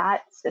comes to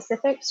that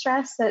specific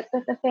stress that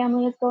the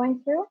family is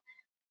going through.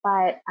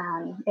 But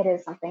it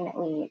is something that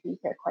we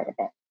hear quite a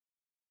bit.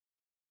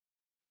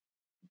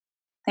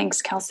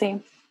 Thanks,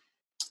 Kelsey.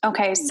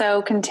 Okay,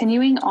 so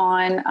continuing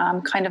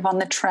on kind of on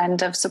the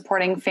trend of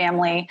supporting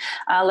family,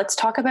 let's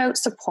talk about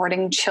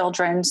supporting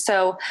children.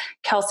 So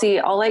Kelsey,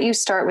 I'll let you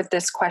start with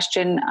this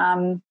question.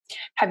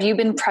 Have you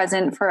been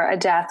present for a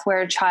death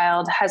where a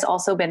child has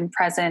also been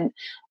present?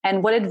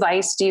 And what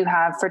advice do you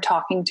have for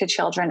talking to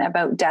children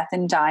about death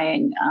and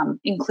dying,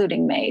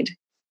 including MAID?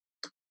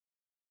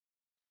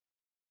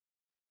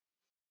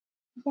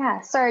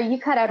 Yeah, sorry, you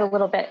cut out a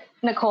little bit,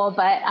 Nicole,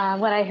 but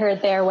what I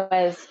heard there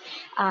was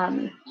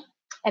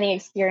any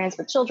experience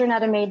with children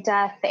at a MAID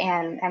death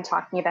and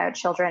talking about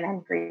children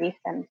and grief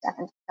and death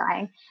and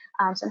dying.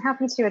 So I'm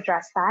happy to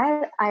address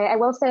that. I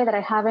will say that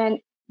I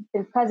haven't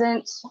been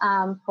present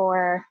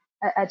for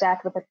a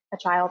death with a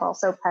child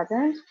also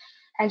present.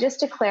 And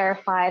just to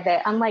clarify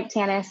that unlike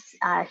Tanis,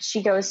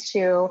 she goes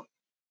to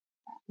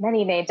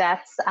many MAID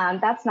deaths.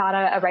 That's not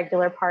a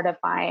regular part of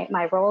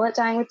my role at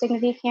Dying with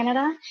Dignity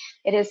Canada.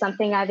 It is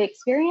something I've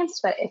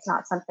experienced, but it's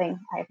not something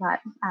I've not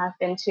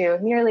been to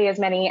nearly as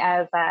many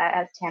as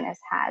Tanis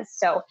has.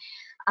 So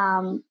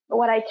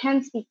what I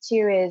can speak to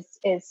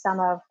is some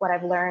of what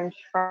I've learned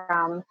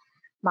from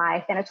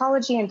my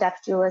thanatology and death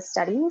doula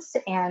studies.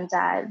 And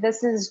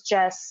this is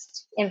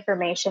just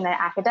information that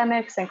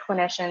academics and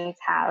clinicians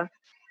have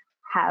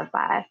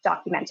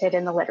documented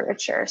in the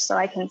literature. So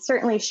I can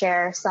certainly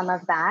share some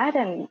of that.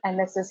 And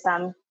this is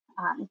some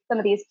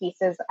of these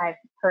pieces I've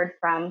heard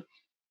from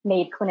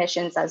MAID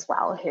clinicians as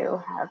well, who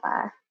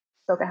have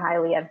spoken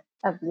highly of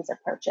these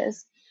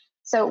approaches.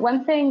 So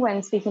one thing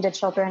when speaking to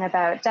children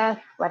about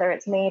death, whether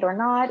it's MAID or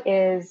not,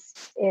 is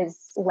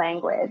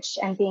language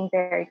and being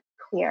very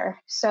clear.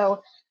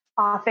 So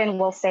often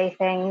we'll say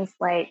things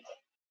like,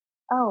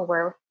 oh,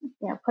 we're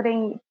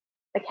putting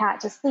the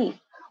cat to sleep,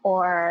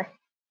 or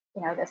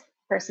this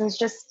person's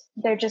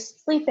they're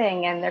just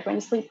sleeping and they're going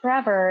to sleep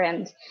forever.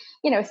 And,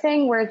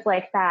 saying words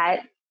like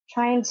that,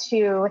 trying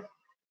to,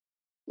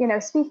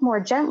 speak more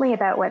gently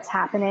about what's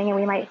happening. And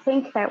we might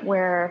think that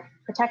we're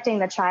protecting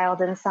the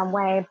child in some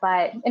way,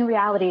 but in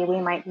reality, we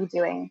might be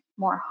doing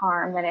more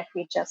harm than if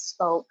we just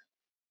spoke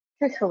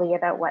truthfully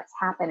about what's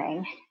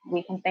happening.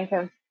 We can think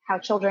of how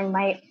children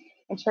might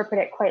interpret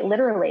it quite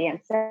literally and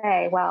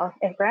say, well,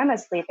 if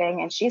grandma's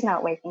sleeping and she's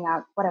not waking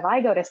up, what if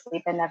I go to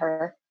sleep and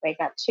never wake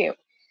up too?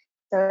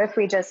 So if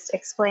we just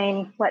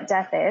explain what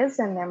death is,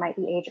 and there might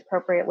be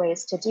age-appropriate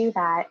ways to do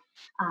that,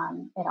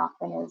 it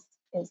often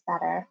is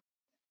better.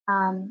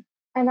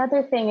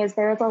 Another thing is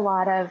there's a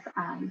lot of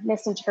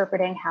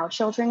misinterpreting how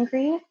children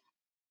grieve,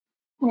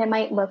 and it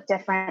might look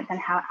different than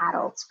how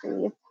adults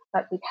grieve.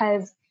 But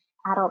because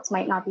adults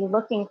might not be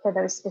looking for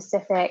those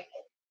specific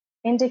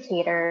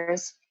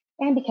indicators,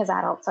 and because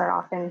adults are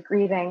often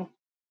grieving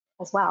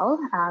as well,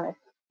 if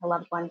a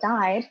loved one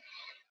died,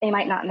 they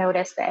might not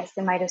notice this.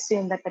 They might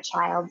assume that the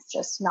child's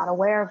just not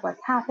aware of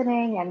what's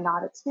happening and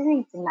not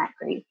experiencing that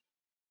grief.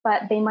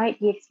 But they might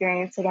be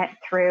experiencing it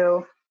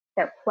through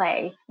their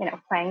play,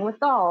 playing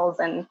with dolls,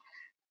 and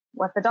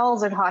what the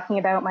dolls are talking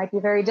about might be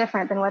very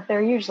different than what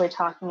they're usually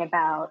talking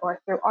about, or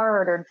through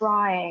art or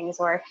drawings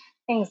or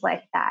things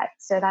like that.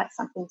 So that's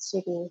something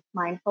to be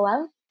mindful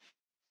of.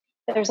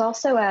 There's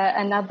also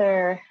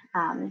another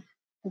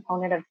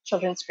component of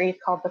children's grief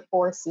called the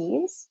 4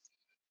 C's.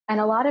 And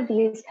a lot of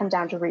these come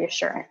down to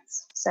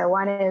reassurance. So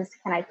one is,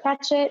 can I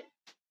catch it?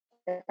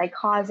 If I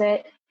cause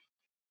it?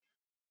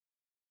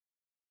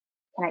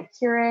 Can I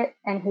cure it?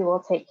 And who will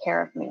take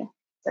care of me?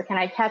 So can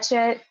I catch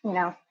it?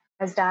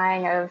 is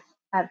dying of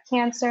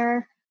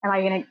cancer. Am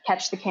I going to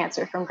catch the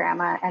cancer from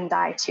grandma and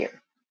die too?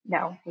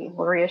 No, we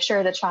will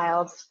reassure the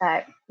child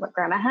that what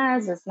grandma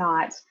has is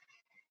not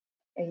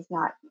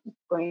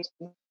going to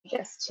be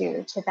just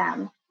to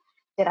them.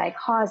 Did I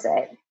cause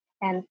it?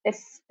 And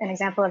an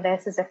example of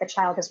this is if a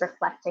child is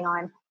reflecting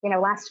on,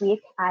 last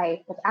week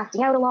I was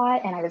acting out a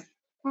lot and I was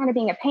kind of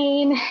being a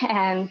pain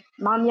and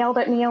mom yelled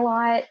at me a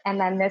lot. And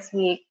then this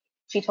week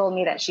she told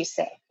me that she's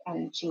sick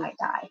and she might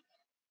die.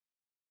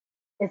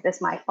 Is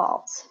this my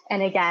fault?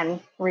 And again,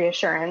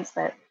 reassurance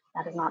that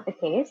is not the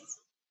case.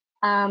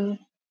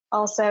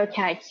 Also,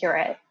 can I cure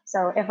it?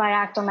 So if I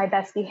act on my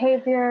best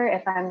behavior,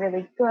 if I'm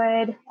really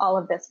good, all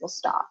of this will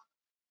stop.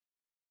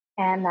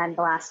 And then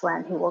the last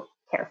one, who will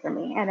care for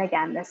me? And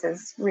again, this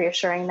is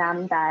reassuring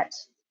them that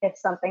if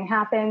something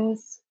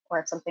happens or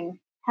if something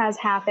has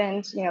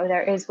happened,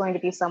 there is going to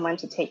be someone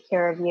to take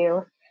care of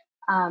you.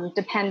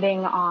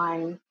 Depending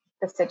on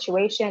the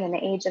situation and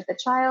the age of the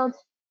child,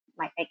 it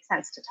might make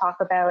sense to talk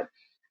about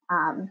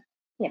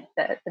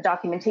the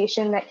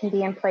documentation that can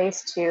be in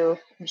place to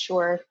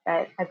ensure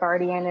that a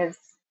guardian is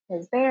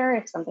there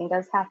if something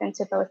does happen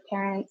to both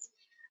parents.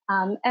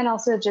 And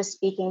also just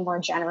speaking more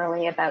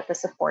generally about the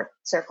support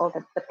circle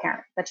that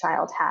the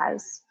child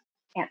has,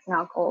 aunts and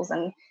uncles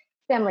and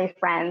family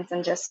friends,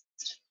 and just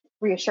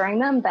reassuring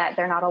them that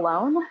they're not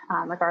alone.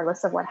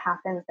 Regardless of what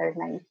happens, there's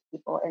many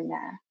people in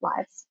their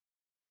lives.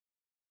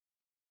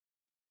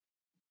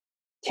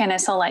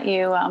 Tanis, I'll let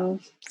you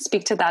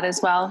speak to that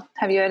as well.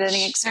 Have you had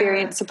any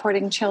experience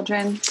supporting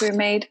children through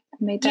MAID?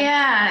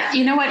 Yeah,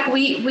 you know what?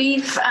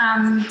 We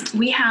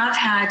have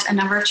had a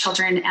number of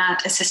children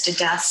at assisted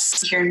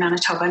deaths here in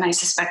Manitoba, and I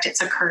suspect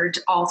it's occurred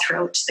all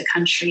throughout the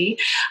country.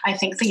 I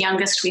think the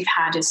youngest we've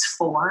had is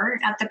 4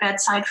 at the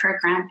bedside for a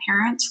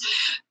grandparent.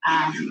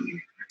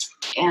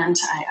 And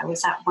I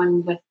was at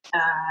one with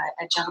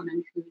a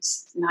gentleman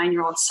whose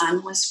 9-year-old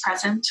son was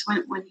present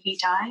when he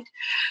died.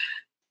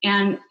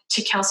 And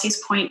to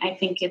Kelsey's point, I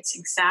think it's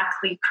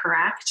exactly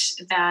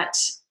correct that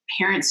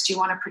parents do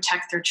want to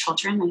protect their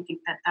children. I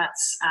think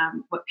that's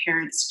what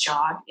parents'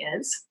 job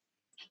is.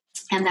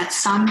 And that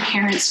some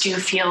parents do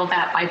feel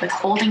that by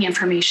withholding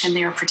information,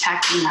 they are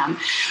protecting them,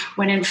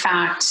 when in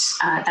fact,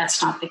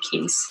 that's not the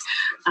case.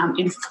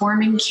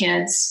 Informing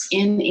kids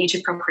in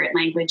age-appropriate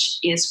language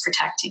is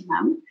protecting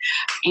them.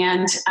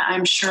 And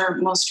I'm sure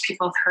most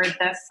people have heard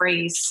the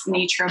phrase,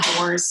 nature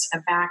abhors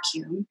a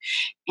vacuum.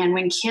 And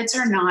when kids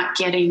are not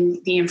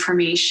getting the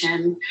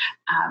information,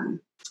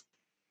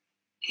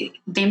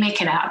 they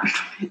make it up.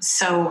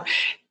 So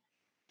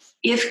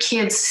if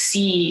kids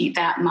see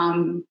that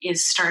mom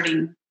is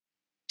starting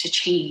to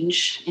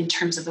change in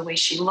terms of the way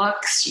she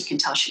looks, you can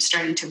tell she's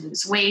starting to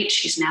lose weight.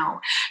 She's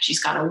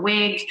got a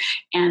wig,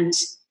 and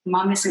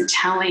mom isn't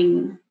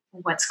telling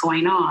what's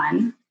going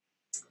on.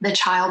 The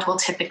child will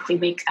typically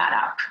make that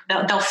up.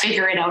 They'll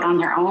figure it out on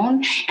their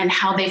own, and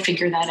how they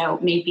figure that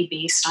out may be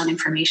based on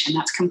information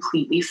that's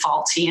completely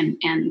faulty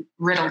and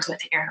riddled with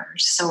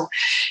errors. So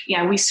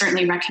yeah, we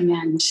certainly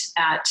recommend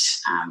that,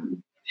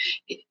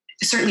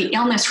 certainly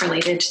illness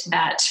related,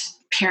 that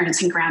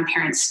parents and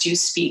grandparents do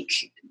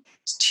speak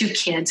to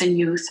kids and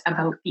youth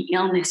about the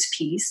illness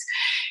piece.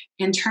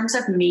 In terms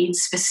of MAID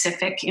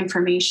specific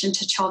information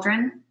to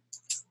children,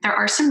 there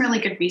are some really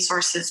good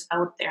resources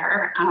out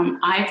there.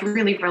 I've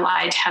really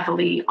relied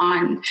heavily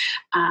on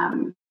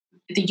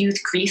the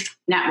Youth Grief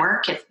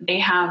Network. They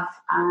have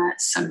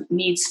some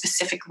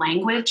MAID-specific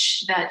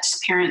language that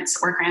parents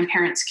or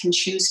grandparents can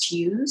choose to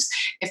use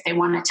if they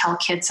want to tell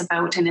kids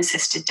about an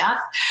assisted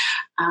death.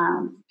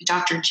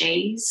 Dr.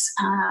 J's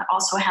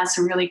also has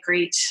some really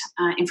great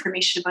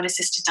information about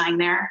assisted dying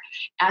there,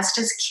 as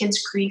does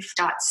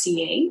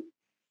KidsGrief.ca,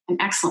 an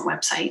excellent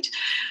website.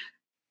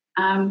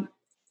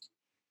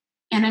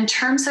 And in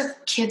terms of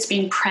kids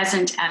being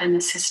present at an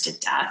assisted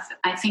death,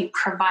 I think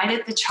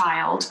provided the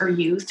child or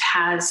youth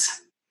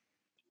has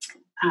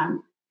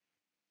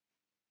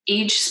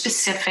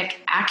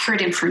age-specific,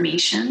 accurate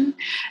information,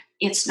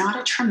 it's not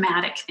a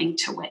traumatic thing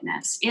to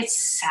witness. It's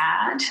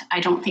sad.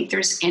 I don't think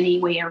there's any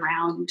way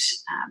around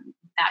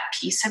that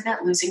piece of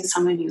it. Losing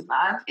someone you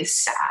love is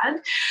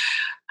sad,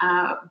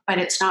 but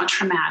it's not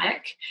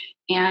traumatic.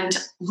 And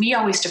we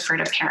always defer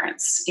to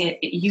parents.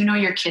 You know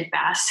your kid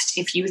best.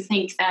 If you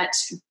think that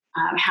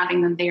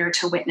having them there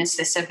to witness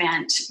this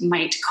event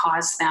might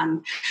cause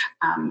them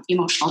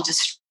emotional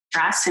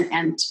distress,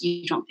 and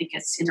you don't think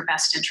it's in their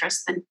best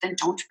interest, then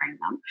don't bring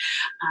them.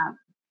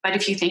 But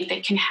if you think they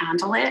can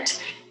handle it,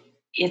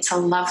 it's a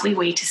lovely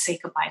way to say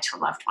goodbye to a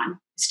loved one,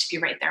 is to be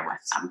right there with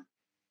them.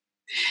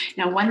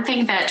 Now, one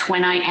thing that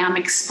when I am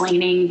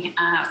explaining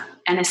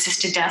an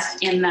assisted death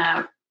in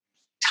the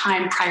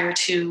time prior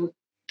to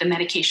the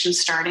medication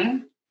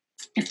starting,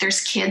 if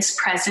there's kids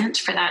present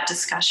for that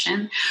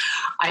discussion,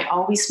 I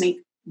always make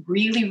it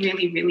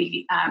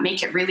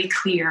really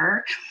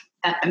clear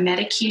that the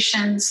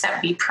medications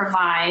that we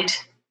provide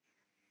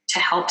to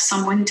help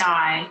someone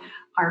die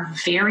are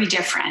very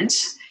different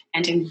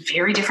and in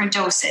very different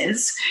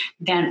doses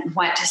than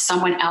what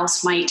someone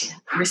else might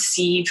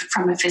receive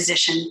from a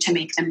physician to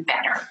make them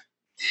better.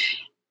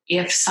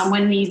 If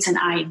someone needs an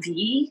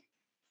IV,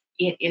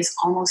 it is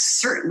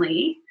almost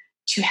certainly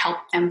to help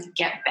them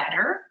get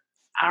better.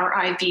 Our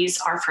IVs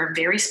are for a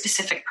very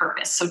specific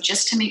purpose. So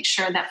just to make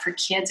sure that for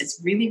kids,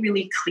 it's really,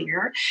 really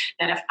clear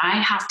that if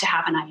I have to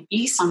have an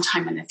IV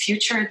sometime in the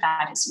future,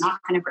 that is not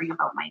going to bring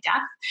about my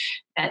death,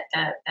 that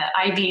the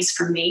IVs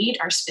for MAID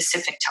are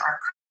specific to our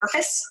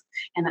purpose,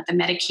 and that the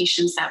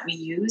medications that we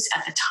use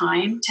at the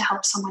time to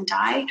help someone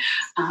die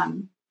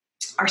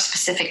are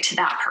specific to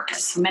that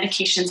purpose. So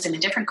medications in a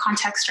different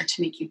context are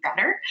to make you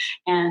better,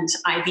 and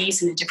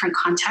IVs in a different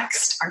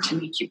context are to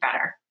make you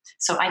better.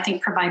 So I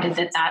think provided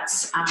that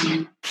that's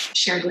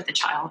shared with the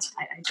child,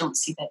 I don't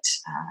see that,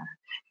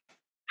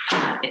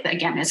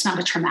 again, it's not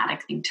a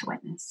traumatic thing to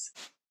witness.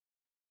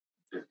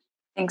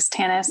 Thanks,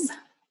 Tanis.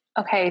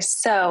 Okay,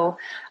 so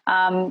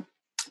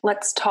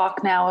let's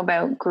talk now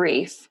about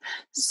grief.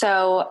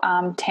 So,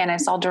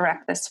 Tanis, I'll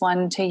direct this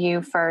one to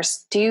you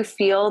first. Do you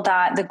feel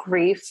that the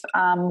grief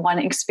one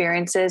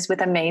experiences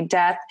with a MAID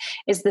death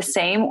is the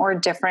same or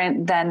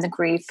different than the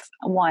grief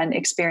one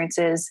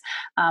experiences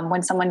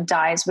when someone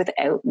dies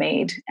without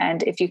MAID?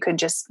 And if you could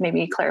just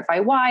maybe clarify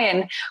why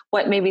and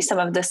what maybe some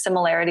of the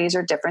similarities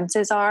or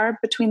differences are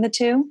between the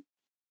two?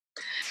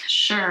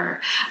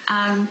 Sure.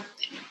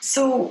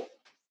 So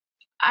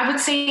I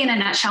would say in a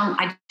nutshell,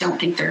 I don't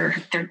think they're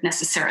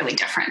necessarily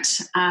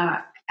different.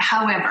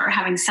 However,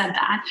 having said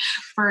that,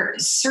 for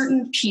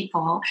certain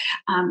people,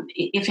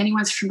 if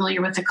anyone's familiar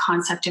with the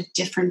concept of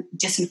different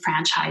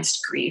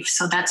disenfranchised grief,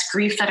 so that's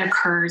grief that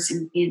occurs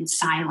in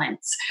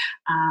silence.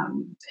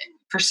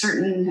 For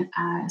certain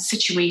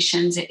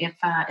situations, if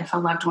a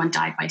loved one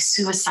died by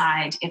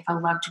suicide, if a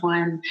loved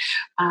one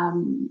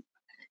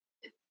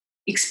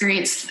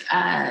experienced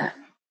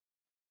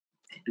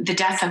the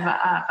death of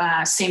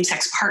a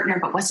same-sex partner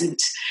but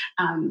wasn't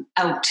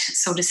out,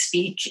 so to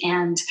speak,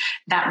 and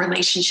that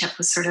relationship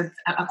was sort of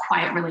a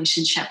quiet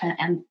relationship,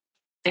 and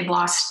they've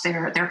lost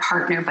their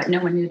partner but no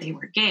one knew they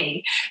were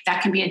gay,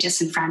 that can be a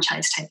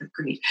disenfranchised type of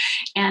grief.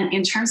 And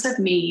in terms of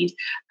MAID,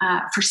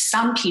 for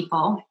some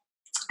people,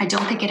 I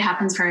don't think it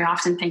happens very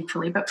often,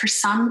 thankfully, but for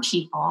some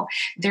people,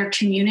 their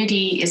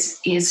community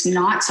is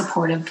not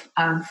supportive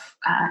of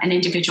an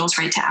individual's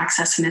right to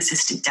access an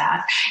assisted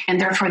death, and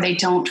therefore they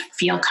don't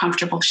feel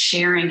comfortable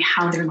sharing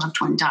how their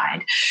loved one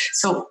died.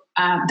 So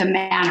the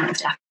manner of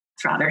death,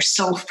 rather.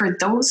 So for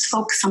those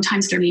folks,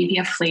 sometimes there may be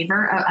a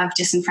flavor of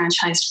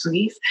disenfranchised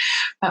grief,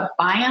 but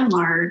by and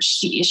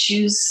large, the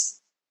issues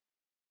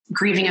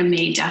grieving a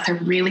MAID death are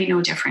really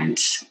no different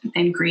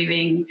than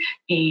grieving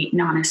a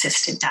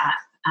non-assisted death.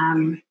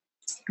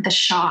 The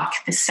shock,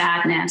 the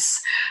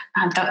sadness,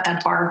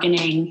 the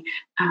bargaining,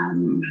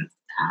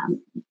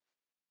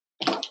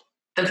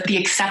 the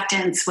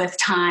acceptance with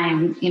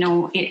time,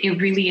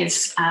 it really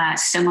is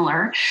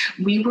similar.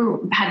 We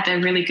had the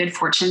really good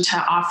fortune to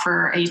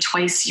offer a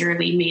twice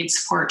yearly MAID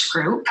support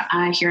group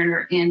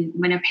here in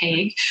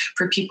Winnipeg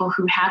for people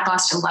who had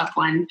lost a loved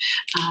one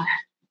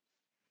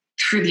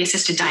through the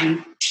assisted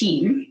dying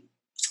team.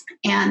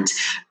 And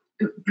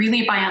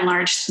really, by and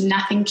large,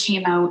 nothing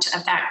came out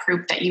of that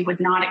group that you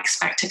would not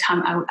expect to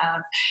come out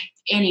of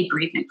any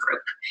bereavement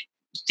group.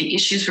 The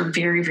issues were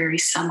very, very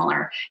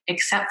similar,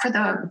 except for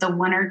the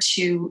one or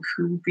two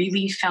who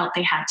really felt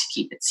they had to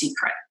keep it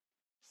secret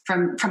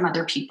from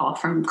other people,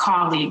 from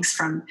colleagues,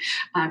 from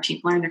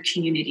people in their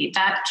community.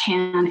 That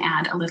can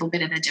add a little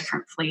bit of a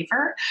different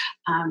flavor.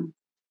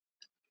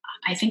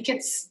 I think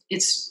it's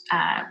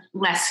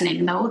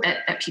lessening, though,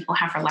 that people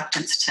have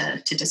reluctance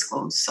to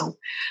disclose. So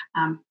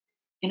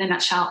in a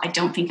nutshell, I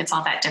don't think it's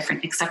all that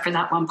different, except for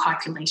that one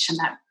population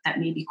that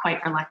may be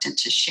quite reluctant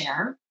to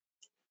share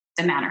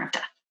the manner of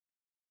death.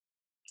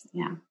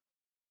 Yeah.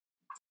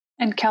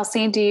 And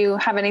Kelsey, do you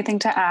have anything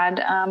to add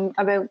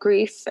about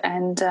grief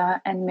and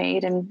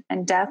MAID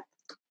and death?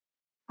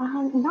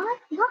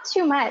 Not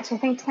too much. I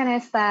think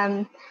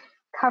Tanis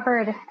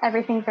covered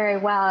everything very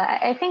well.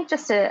 I think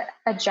just a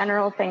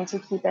general thing to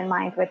keep in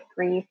mind with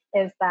grief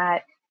is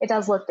that it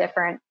does look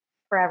different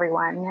for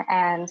everyone,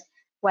 and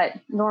what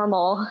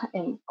normal,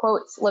 in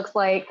quotes,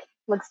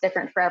 looks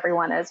different for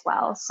everyone as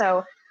well.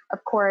 So,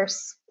 of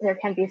course, there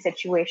can be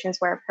situations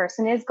where a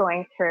person is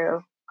going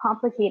through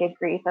complicated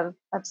grief of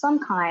some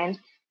kind,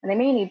 and they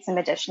may need some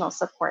additional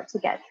support to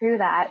get through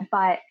that.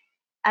 But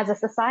as a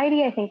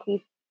society, I think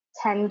we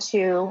tend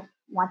to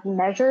want to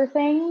measure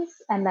things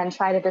and then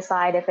try to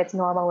decide if it's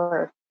normal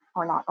or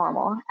not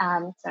normal.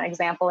 So an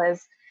example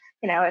is,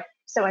 if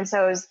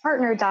so-and-so's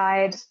partner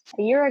died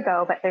a year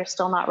ago, but they're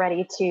still not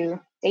ready to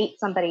date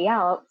somebody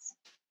else,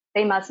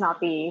 they must not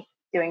be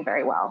doing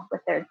very well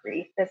with their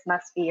grief. This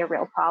must be a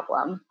real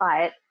problem.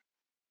 But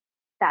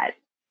that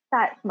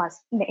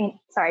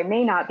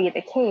may not be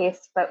the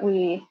case, but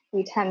we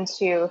tend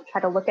to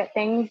try to look at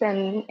things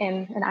in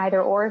an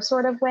either or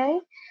sort of way.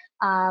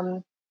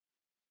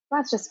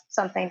 That's just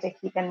something to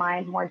keep in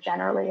mind more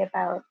generally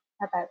about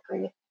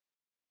grief.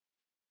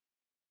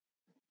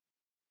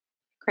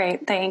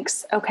 Great,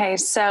 thanks. Okay,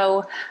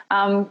 so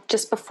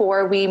just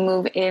before we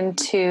move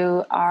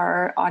into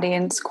our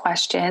audience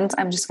questions,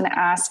 I'm just going to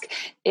ask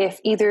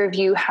if either of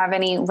you have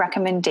any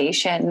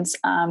recommendations.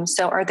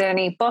 So are there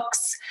any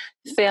books,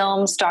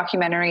 films,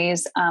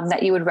 documentaries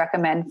that you would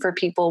recommend for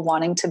people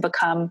wanting to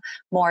become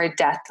more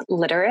death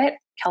literate?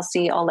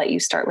 Kelsey, I'll let you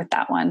start with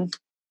that one.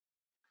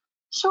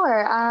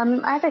 Sure.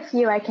 I have a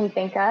few I can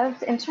think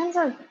of. In terms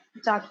of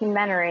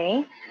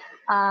documentary,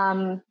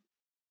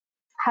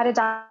 How to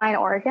Die in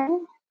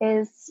Oregon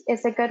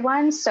is a good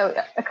one. So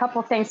a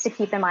couple things to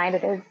keep in mind.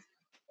 It is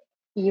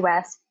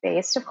US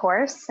based, of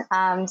course.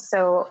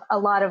 So a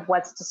lot of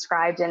what's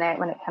described in it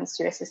when it comes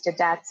to assisted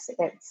deaths,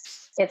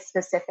 it's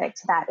specific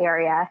to that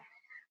area.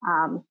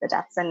 The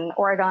deaths in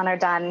Oregon are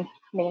done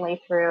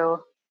mainly through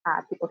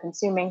people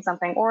consuming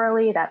something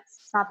orally.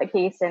 That's not the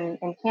case in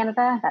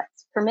Canada.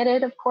 That's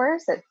permitted, of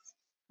course. It's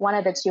one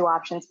of the two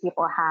options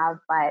people have,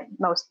 but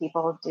most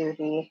people do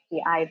the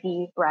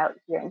IV route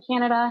here in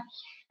Canada.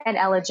 And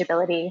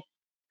eligibility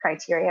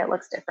criteria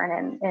looks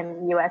different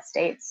in US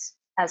states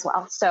as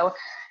well. So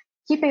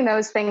keeping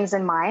those things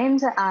in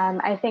mind,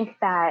 I think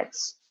that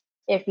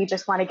if you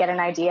just want to get an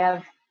idea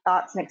of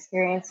thoughts and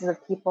experiences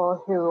of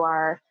people who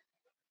are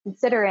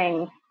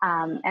considering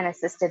an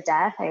assisted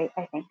death, I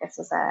think this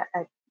is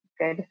a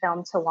good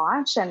film to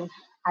watch. And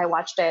I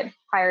watched it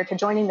prior to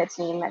joining the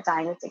team at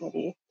Dying with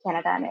Dignity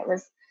Canada, and it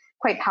was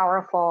quite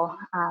powerful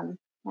and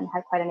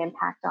had quite an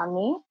impact on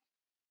me.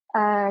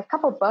 A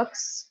couple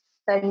books.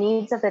 The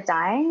Needs of the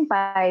Dying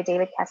by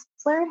David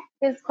Kessler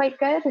is quite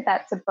good.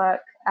 That's a book.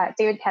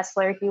 David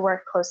Kessler, he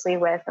worked closely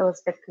with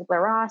Elizabeth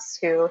Kubler-Ross,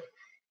 whose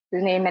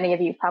name many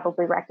of you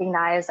probably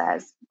recognize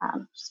as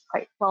she's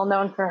quite well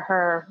known for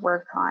her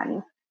work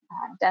on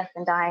death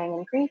and dying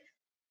and grief.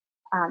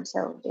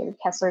 So David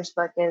Kessler's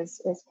book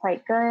is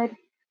quite good.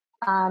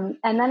 And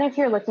then if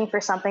you're looking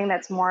for something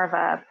that's more of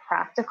a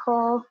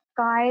practical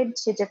guide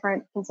to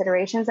different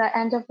considerations at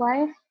end of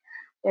life,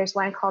 there's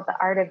one called The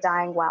Art of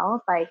Dying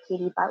Well by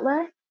Katie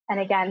Butler. And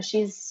again,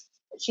 she's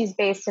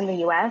based in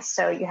the US,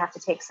 so you have to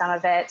take some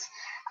of it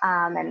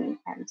and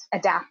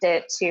adapt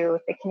it to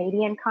the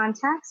Canadian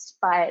context.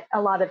 But a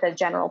lot of the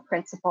general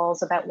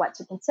principles about what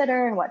to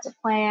consider and what to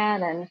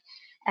plan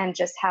and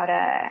just how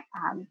to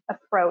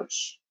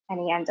approach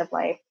any end of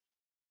life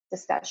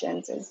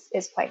discussions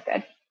is quite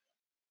good.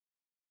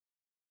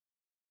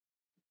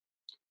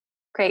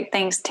 Great,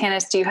 thanks.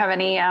 Tanis, do you have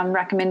any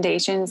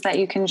recommendations that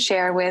you can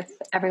share with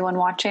everyone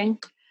watching?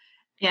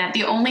 Yeah,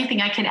 the only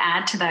thing I could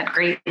add to that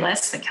great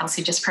list that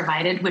Kelsey just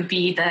provided would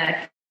be the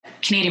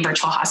Canadian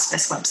Virtual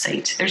Hospice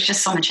website. There's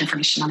just so much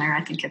information on there.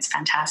 I think it's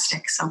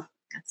fantastic. So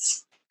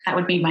that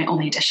would be my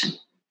only addition.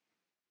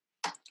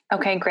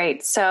 Okay,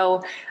 great.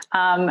 So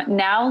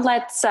now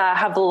let's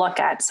have a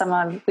look at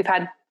we've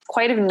had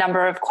quite a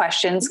number of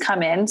questions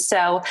come in.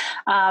 So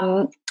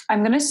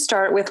I'm going to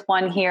start with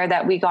one here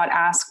that we got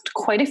asked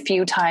quite a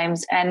few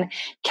times. And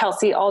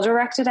Kelsey, I'll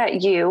direct it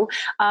at you.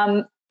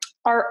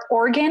 Are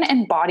organ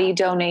and body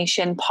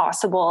donation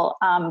possible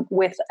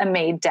with a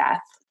MAID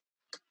death?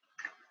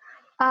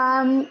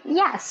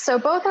 Yes, so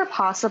both are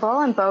possible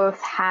and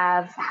both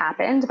have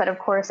happened, but of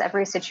course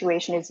every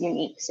situation is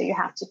unique. So you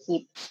have to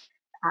keep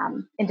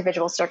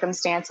individual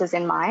circumstances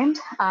in mind.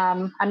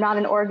 I'm not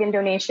an organ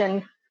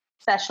donation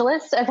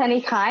specialist of any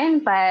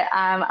kind, but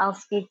I'll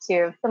speak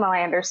to some of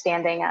my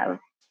understanding of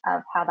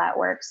how that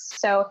works.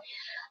 So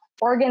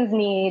organs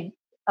need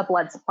a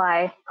blood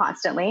supply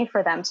constantly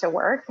for them to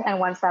work. And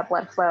once that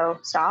blood flow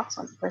stops,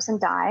 once the person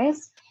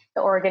dies,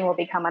 the organ will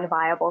become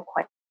unviable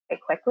quite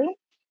quickly.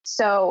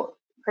 So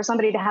for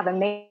somebody to have a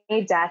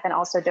MAID death and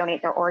also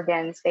donate their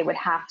organs, they would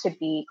have to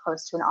be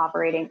close to an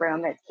operating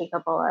room that's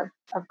capable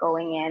of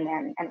going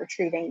in and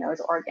retrieving those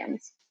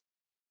organs.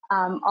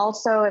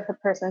 Also, if a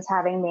person's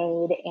having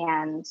MAID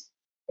and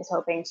is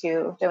hoping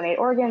to donate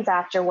organs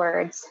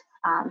afterwards,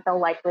 they'll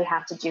likely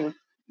have to do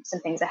some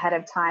things ahead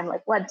of time,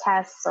 like blood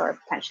tests or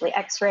potentially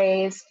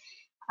x-rays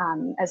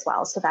as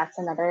well. So that's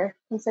another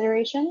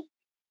consideration.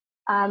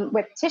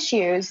 With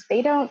tissues,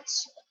 they don't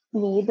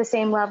need the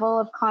same level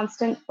of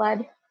constant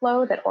blood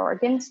flow that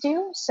organs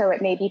do. So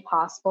it may be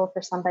possible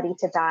for somebody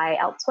to die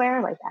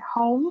elsewhere, like at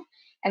home,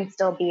 and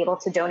still be able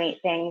to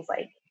donate things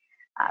like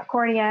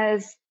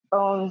corneas,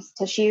 bones,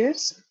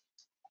 tissues,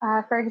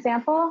 for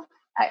example.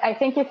 I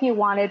think if you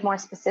wanted more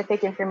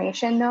specific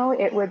information, though,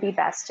 it would be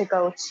best to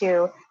go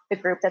to the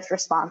group that's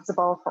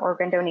responsible for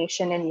organ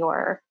donation in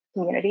your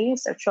community.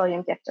 So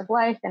Trillium Gift of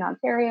Life in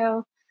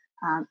Ontario,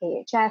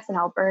 AHS in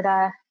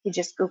Alberta. You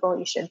just Google,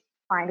 you should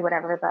find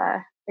whatever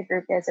the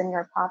group is in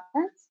your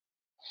province.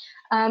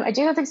 I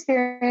do have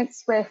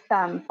experience with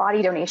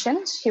body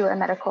donation to a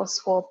medical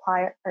school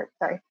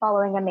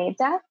following a MAID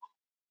death.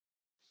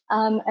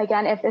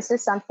 Again, if this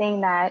is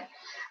something that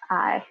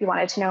if you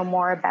wanted to know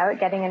more about,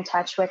 getting in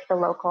touch with the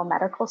local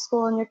medical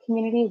school in your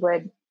community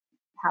would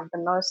have the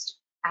most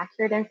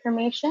accurate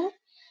information.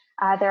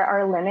 There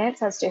are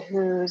limits as to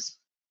whose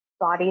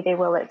body they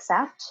will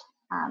accept.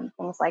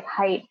 Things like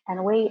height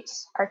and weight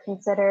are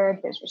considered.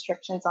 There's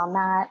restrictions on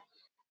that.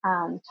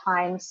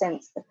 time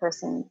since the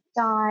person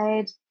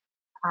died,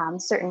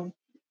 certain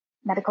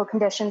medical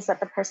conditions that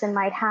the person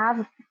might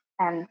have,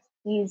 and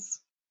these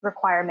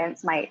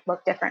requirements might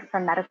look different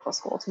from medical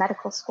school to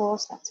medical school.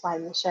 So that's why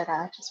we should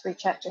just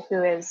reach out to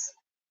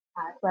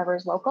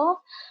whoever's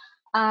local.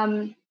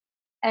 And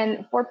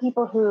for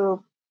people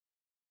who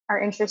are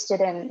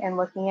interested in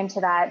looking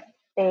into that,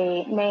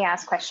 they may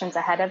ask questions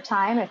ahead of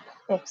time.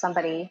 If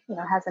somebody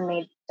has a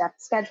MAID death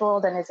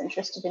scheduled and is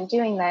interested in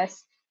doing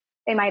this,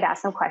 they might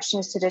ask some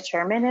questions to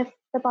determine if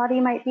the body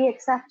might be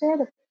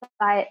accepted.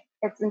 But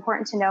it's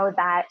important to know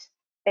that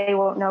they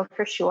won't know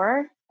for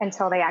sure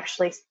until they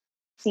actually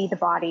see the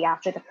body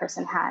after the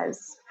person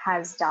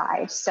has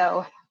died.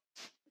 So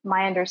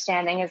my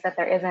understanding is that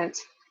there isn't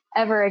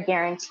ever a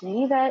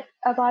guarantee that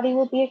a body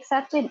will be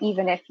accepted,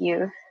 even if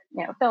you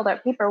filled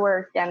out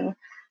paperwork and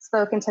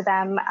spoken to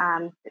them.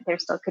 There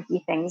still could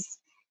be things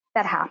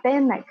that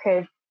happen that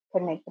could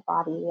make the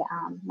body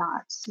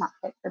not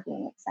fit for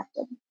being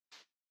accepted.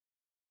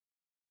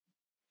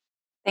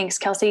 Thanks,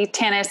 Kelsey.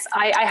 Tanis,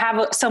 I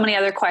have so many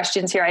other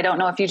questions here. I don't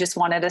know if you just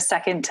wanted a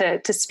second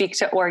to speak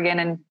to organ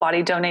and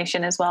body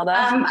donation as well, though.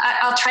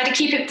 I'll try to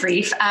keep it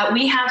brief.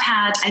 We have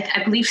had,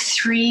 I believe,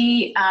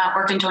 3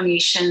 organ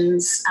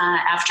donations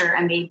after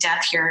a MAID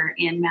death here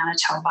in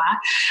Manitoba.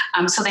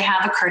 So they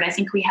have occurred. I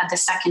think we had the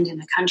second in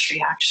the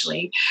country,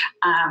 actually.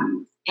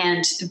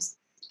 And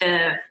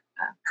the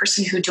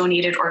person who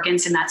donated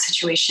organs in that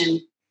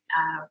situation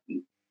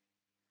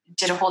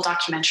did a whole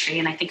documentary,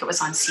 and I think it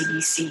was on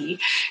CBC.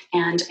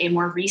 And a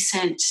more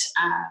recent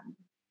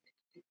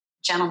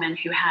gentleman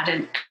who had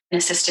an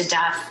assisted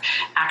death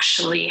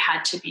actually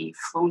had to be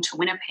flown to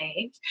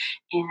Winnipeg.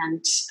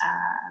 And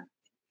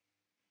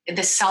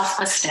the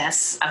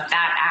selflessness of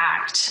that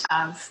act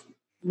of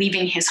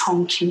leaving his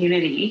home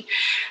community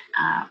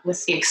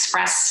with the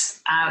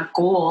express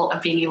goal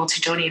of being able to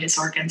donate his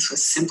organs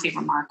was simply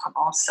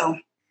remarkable. So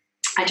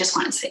I just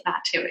want to say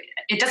that too.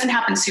 It doesn't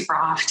happen super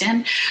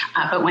often,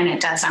 but when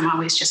it does, I'm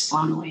always just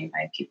blown away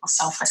by people's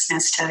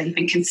selflessness to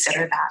even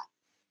consider that.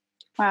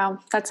 Wow,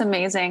 that's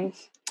amazing.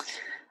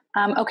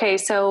 Okay,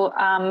 so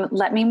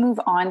let me move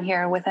on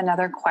here with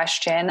another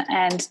question.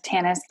 And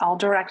Tanis, I'll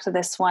direct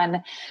this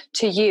one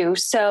to you.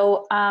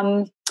 So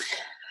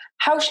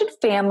how should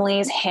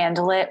families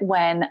handle it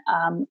when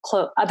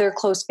other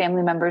close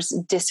family members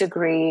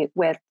disagree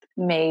with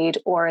MAID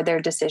or their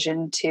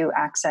decision to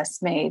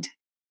access MAID?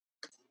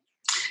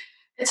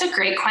 It's a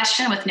great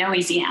question with no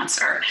easy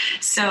answer.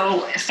 So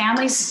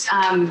families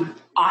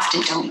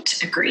often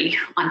don't agree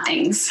on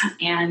things,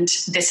 and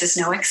this is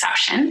no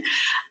exception.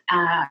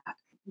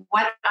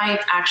 What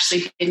I've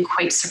actually been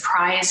quite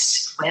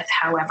surprised with,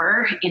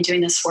 however, in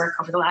doing this work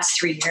over the last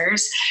 3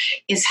 years,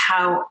 is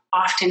how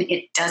often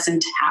it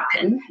doesn't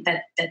happen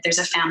that there's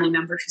a family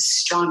member who's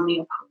strongly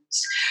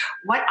opposed.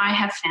 What I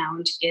have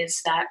found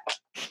is that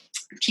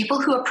people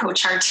who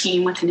approach our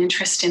team with an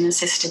interest in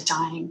assisted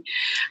dying,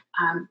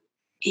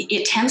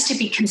 it tends to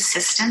be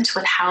consistent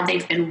with how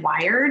they've been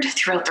wired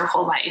throughout their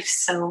whole life.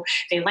 So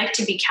they like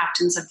to be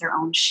captains of their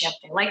own ship.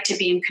 They like to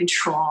be in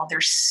control.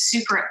 They're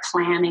super at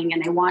planning,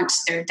 and they want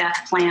their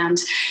death planned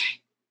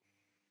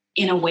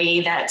in a way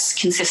that's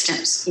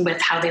consistent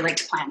with how they like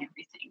to plan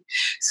everything.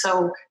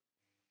 So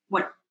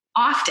what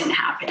often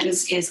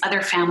happens is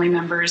other family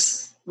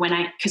members,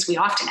 because we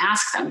often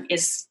ask them,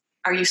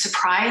 are you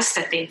surprised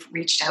that they've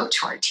reached out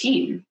to our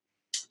team?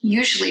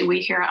 Usually we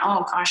hear,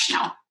 oh gosh,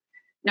 no,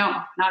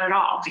 not at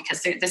all,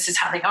 because this is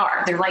how they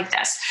are. They're like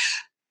this.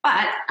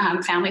 But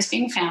families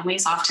being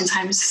families,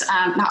 sometimes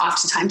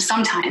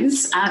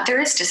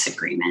there is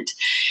disagreement.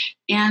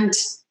 And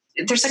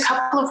there's a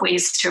couple of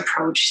ways to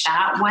approach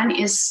that. One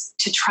is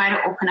to try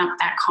to open up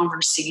that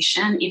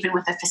conversation, even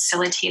with a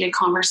facilitated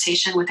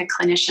conversation with a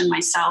clinician,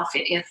 myself,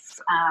 if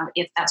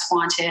that's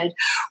wanted,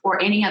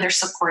 or any other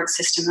support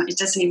system. It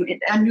doesn't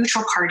even, a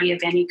neutral party of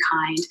any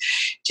kind,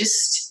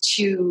 just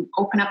to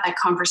open up that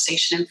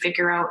conversation and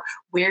figure out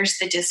where's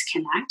the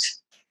disconnect.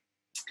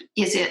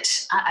 Is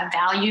it a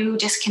value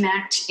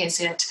disconnect? Is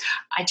it,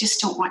 I just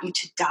don't want you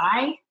to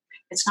die?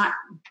 It's not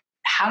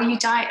how you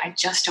die, I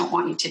just don't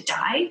want you to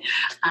die.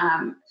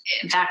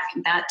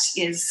 That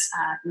is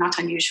not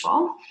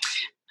unusual.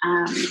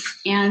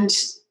 And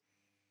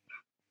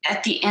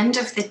at the end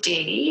of the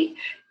day,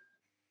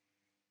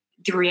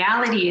 the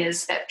reality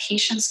is that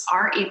patients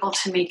are able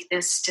to make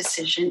this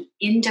decision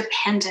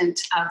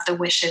independent of the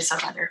wishes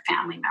of other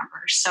family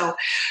members. So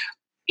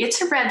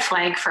it's a red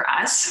flag for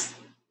us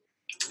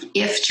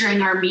if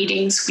during our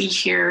meetings we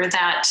hear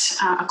that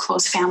a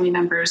close family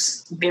member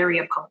is very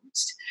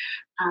opposed.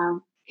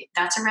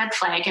 That's a red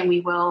flag, and we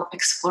will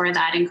explore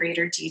that in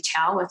greater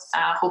detail with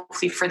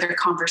hopefully further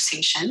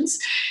conversations.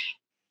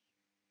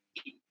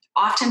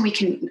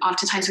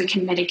 Oftentimes we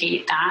can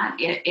mitigate that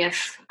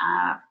if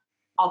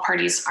all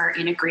parties are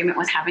in agreement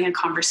with having a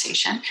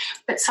conversation.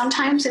 But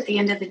sometimes at the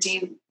end of the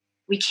day,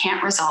 we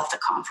can't resolve the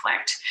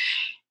conflict.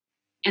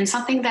 And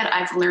something that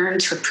I've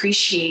learned to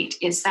appreciate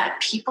is that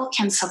people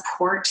can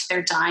support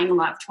their dying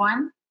loved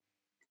one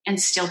and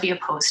still be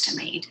opposed to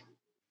MAID.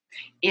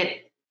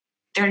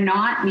 they're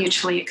not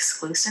mutually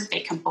exclusive.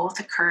 They can both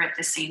occur at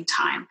the same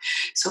time.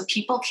 So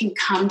people can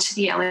come to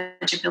the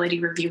eligibility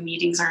review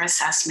meetings or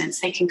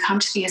assessments. They can come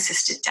to the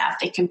assisted death.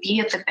 They can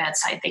be at the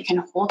bedside. They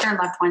can hold their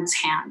loved one's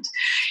hand.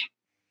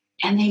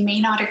 And they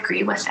may not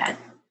agree with it.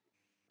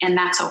 And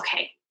that's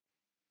okay.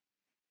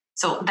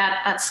 So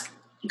that's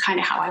kind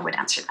of how I would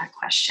answer that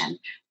question.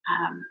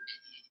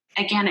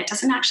 Again, it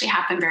doesn't actually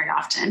happen very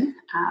often.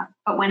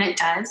 But when it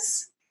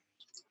does,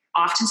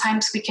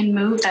 oftentimes we can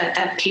move,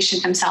 the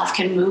patient themselves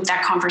can move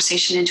that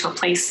conversation into a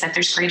place that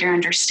there's greater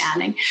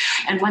understanding.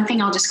 And one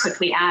thing I'll just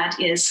quickly add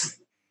is,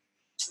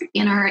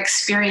 in our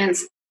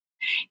experience,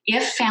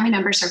 if family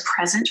members are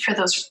present for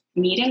those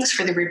meetings,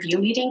 for the review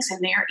meetings,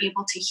 and they are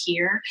able to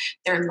hear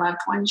their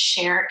loved ones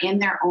share in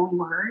their own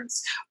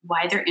words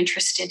why they're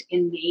interested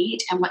in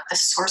MAID and what the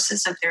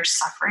sources of their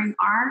suffering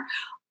are,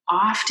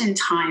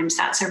 oftentimes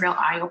that's a real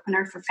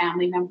eye-opener for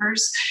family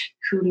members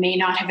who may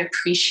not have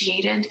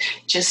appreciated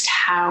just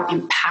how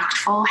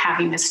impactful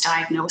having this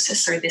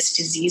diagnosis or this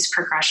disease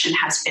progression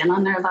has been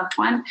on their loved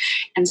one.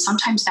 And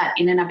sometimes that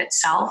in and of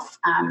itself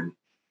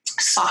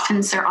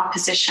softens their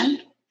opposition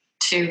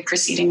to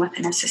proceeding with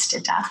an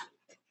assisted death.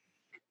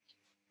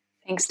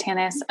 Thanks,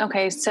 Tanis.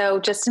 Okay, so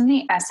just in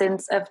the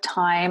essence of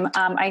time,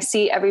 I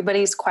see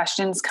everybody's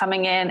questions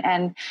coming in,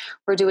 and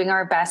we're doing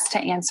our best to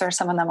answer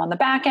some of them on the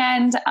back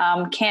end.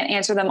 Can't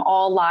answer them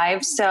all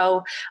live.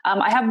 So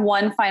I have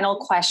one final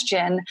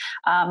question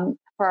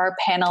for our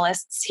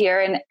panelists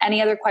here, and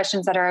any other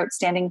questions that are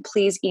outstanding,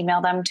 please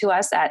email them to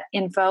us at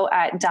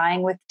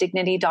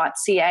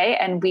info@dyingwithdignity.ca,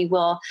 and we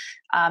will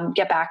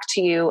get back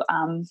to you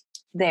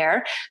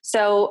there.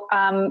 So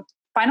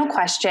final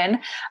question,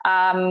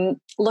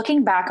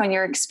 looking back on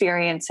your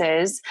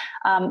experiences,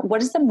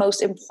 what is the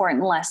most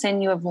important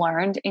lesson you have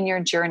learned in your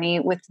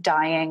journey with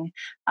dying?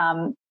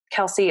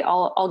 Kelsey,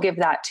 I'll give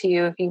that to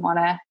you if you want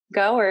to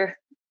go, or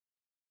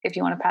if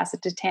you want to pass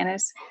it to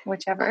Tanis,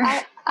 whichever.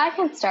 I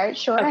can start,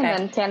 sure, okay. And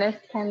then Tanis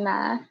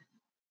can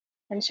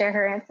share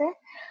her answer.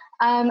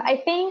 I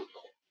think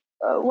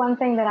one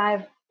thing that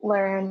I've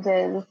learned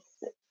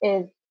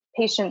is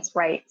patients'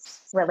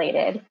 rights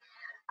related.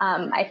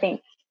 I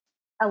think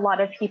a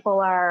lot of people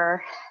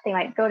they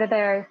might go to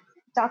their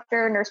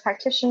doctor, nurse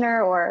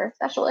practitioner, or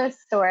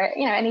specialist, or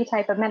any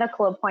type of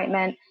medical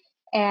appointment,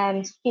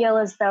 and feel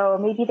as though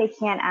maybe they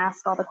can't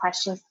ask all the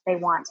questions they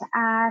want to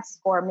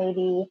ask, or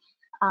maybe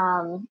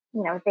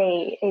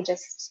they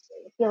just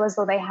feel as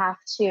though they have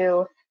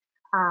to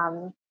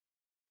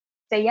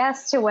say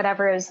yes to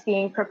whatever is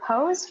being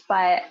proposed.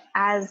 But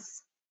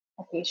as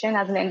a patient,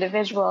 as an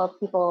individual,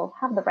 people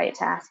have the right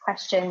to ask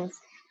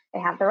questions. They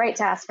have the right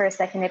to ask for a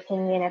second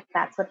opinion if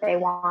that's what they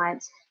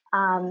want.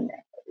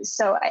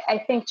 So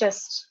I think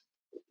just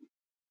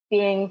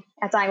being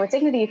at Dying with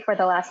Dignity for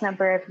the last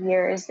number of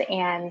years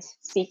and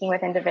speaking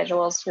with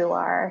individuals who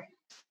are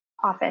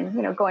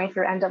often, going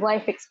through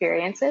end-of-life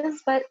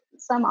experiences, but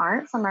some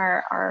aren't. Some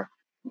are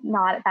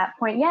not at that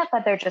point yet,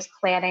 but they're just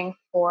planning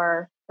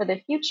for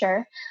the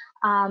future.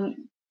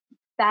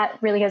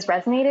 That really has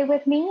resonated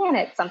with me, and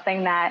it's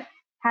something that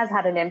has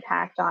had an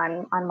impact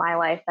on my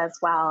life as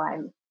well.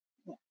 I'm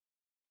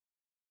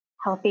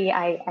healthy,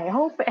 I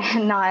hope,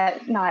 and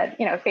not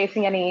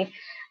facing any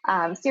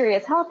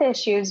serious health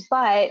issues.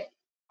 But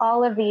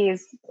all of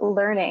these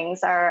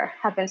learnings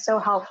have been so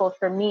helpful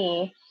for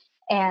me.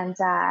 And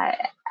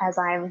as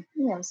I'm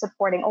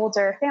supporting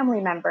older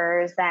family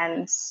members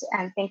and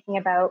thinking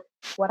about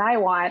what I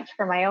want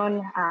for my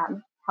own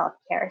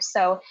healthcare.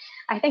 So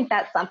I think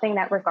that's something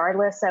that,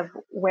 regardless of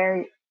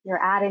where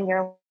you're at in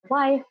your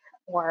life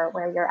or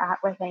where you're at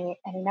with any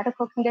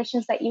medical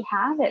conditions that you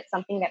have, it's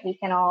something that we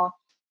can all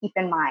keep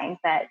in mind,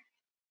 that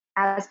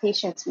as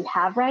patients, we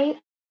have rights.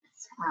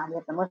 We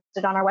have them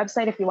listed on our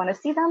website if you want to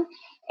see them.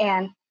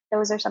 And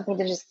those are something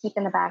to just keep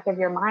in the back of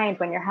your mind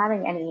when you're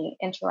having any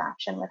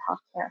interaction with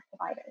healthcare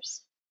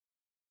providers.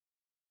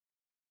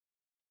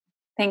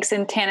 Thanks.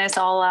 And Tanis,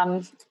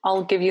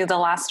 I'll give you the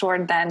last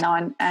word then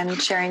on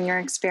sharing your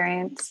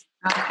experience.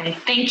 Okay,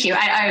 thank you.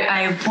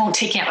 I won't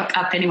take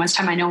up anyone's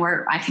time. I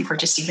think we're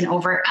just even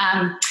over.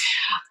 I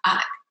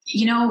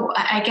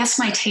guess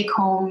my take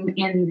home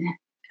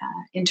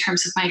in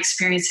terms of my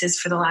experiences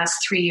for the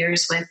last 3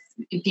 years with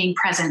being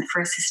present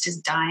for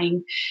assisted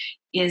dying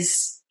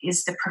is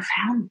the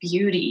profound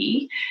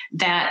beauty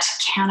that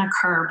can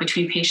occur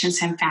between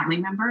patients and family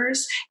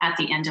members at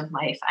the end of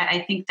life.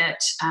 I think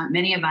that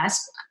many of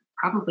us,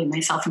 probably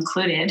myself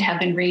included, have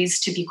been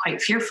raised to be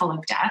quite fearful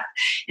of death,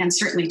 and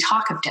certainly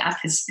talk of death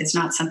is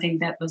not something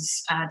that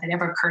was that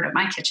ever occurred at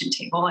my kitchen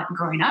table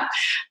growing up.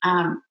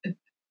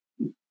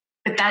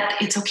 But that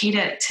it's okay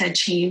to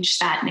change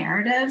that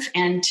narrative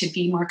and to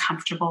be more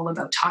comfortable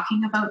about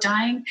talking about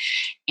dying,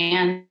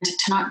 and to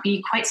not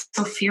be quite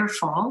so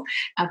fearful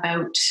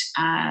about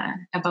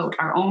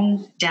our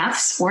own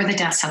deaths or the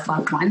deaths of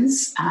loved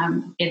ones.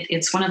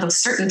 It's one of those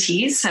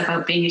certainties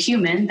about being a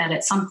human that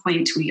at some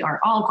point we are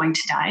all going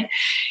to die,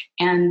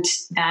 and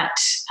that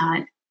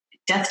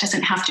death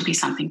doesn't have to be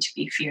something to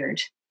be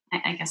feared.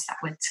 I guess that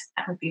would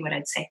be what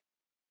I'd say.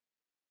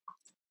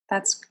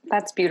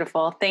 That's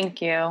beautiful.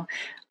 Thank you.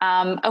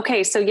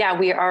 Okay, so yeah,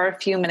 we are a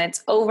few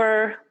minutes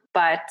over,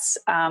 but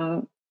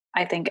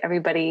I think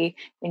everybody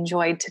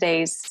enjoyed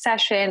today's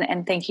session,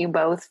 and thank you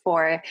both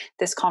for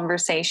this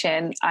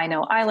conversation. I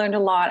know I learned a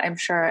lot. I'm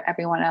sure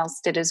everyone else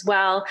did as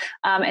well.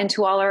 And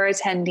to all our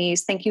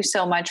attendees, thank you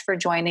so much for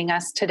joining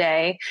us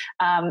today.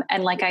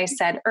 And like I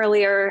said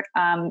earlier,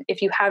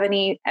 if you have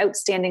any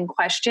outstanding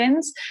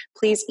questions,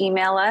 please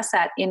email us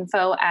at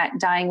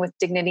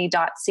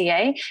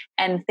info@dyingwithdignity.ca.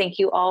 And thank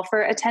you all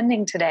for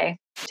attending today.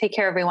 Take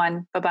care,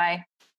 everyone. Bye-bye.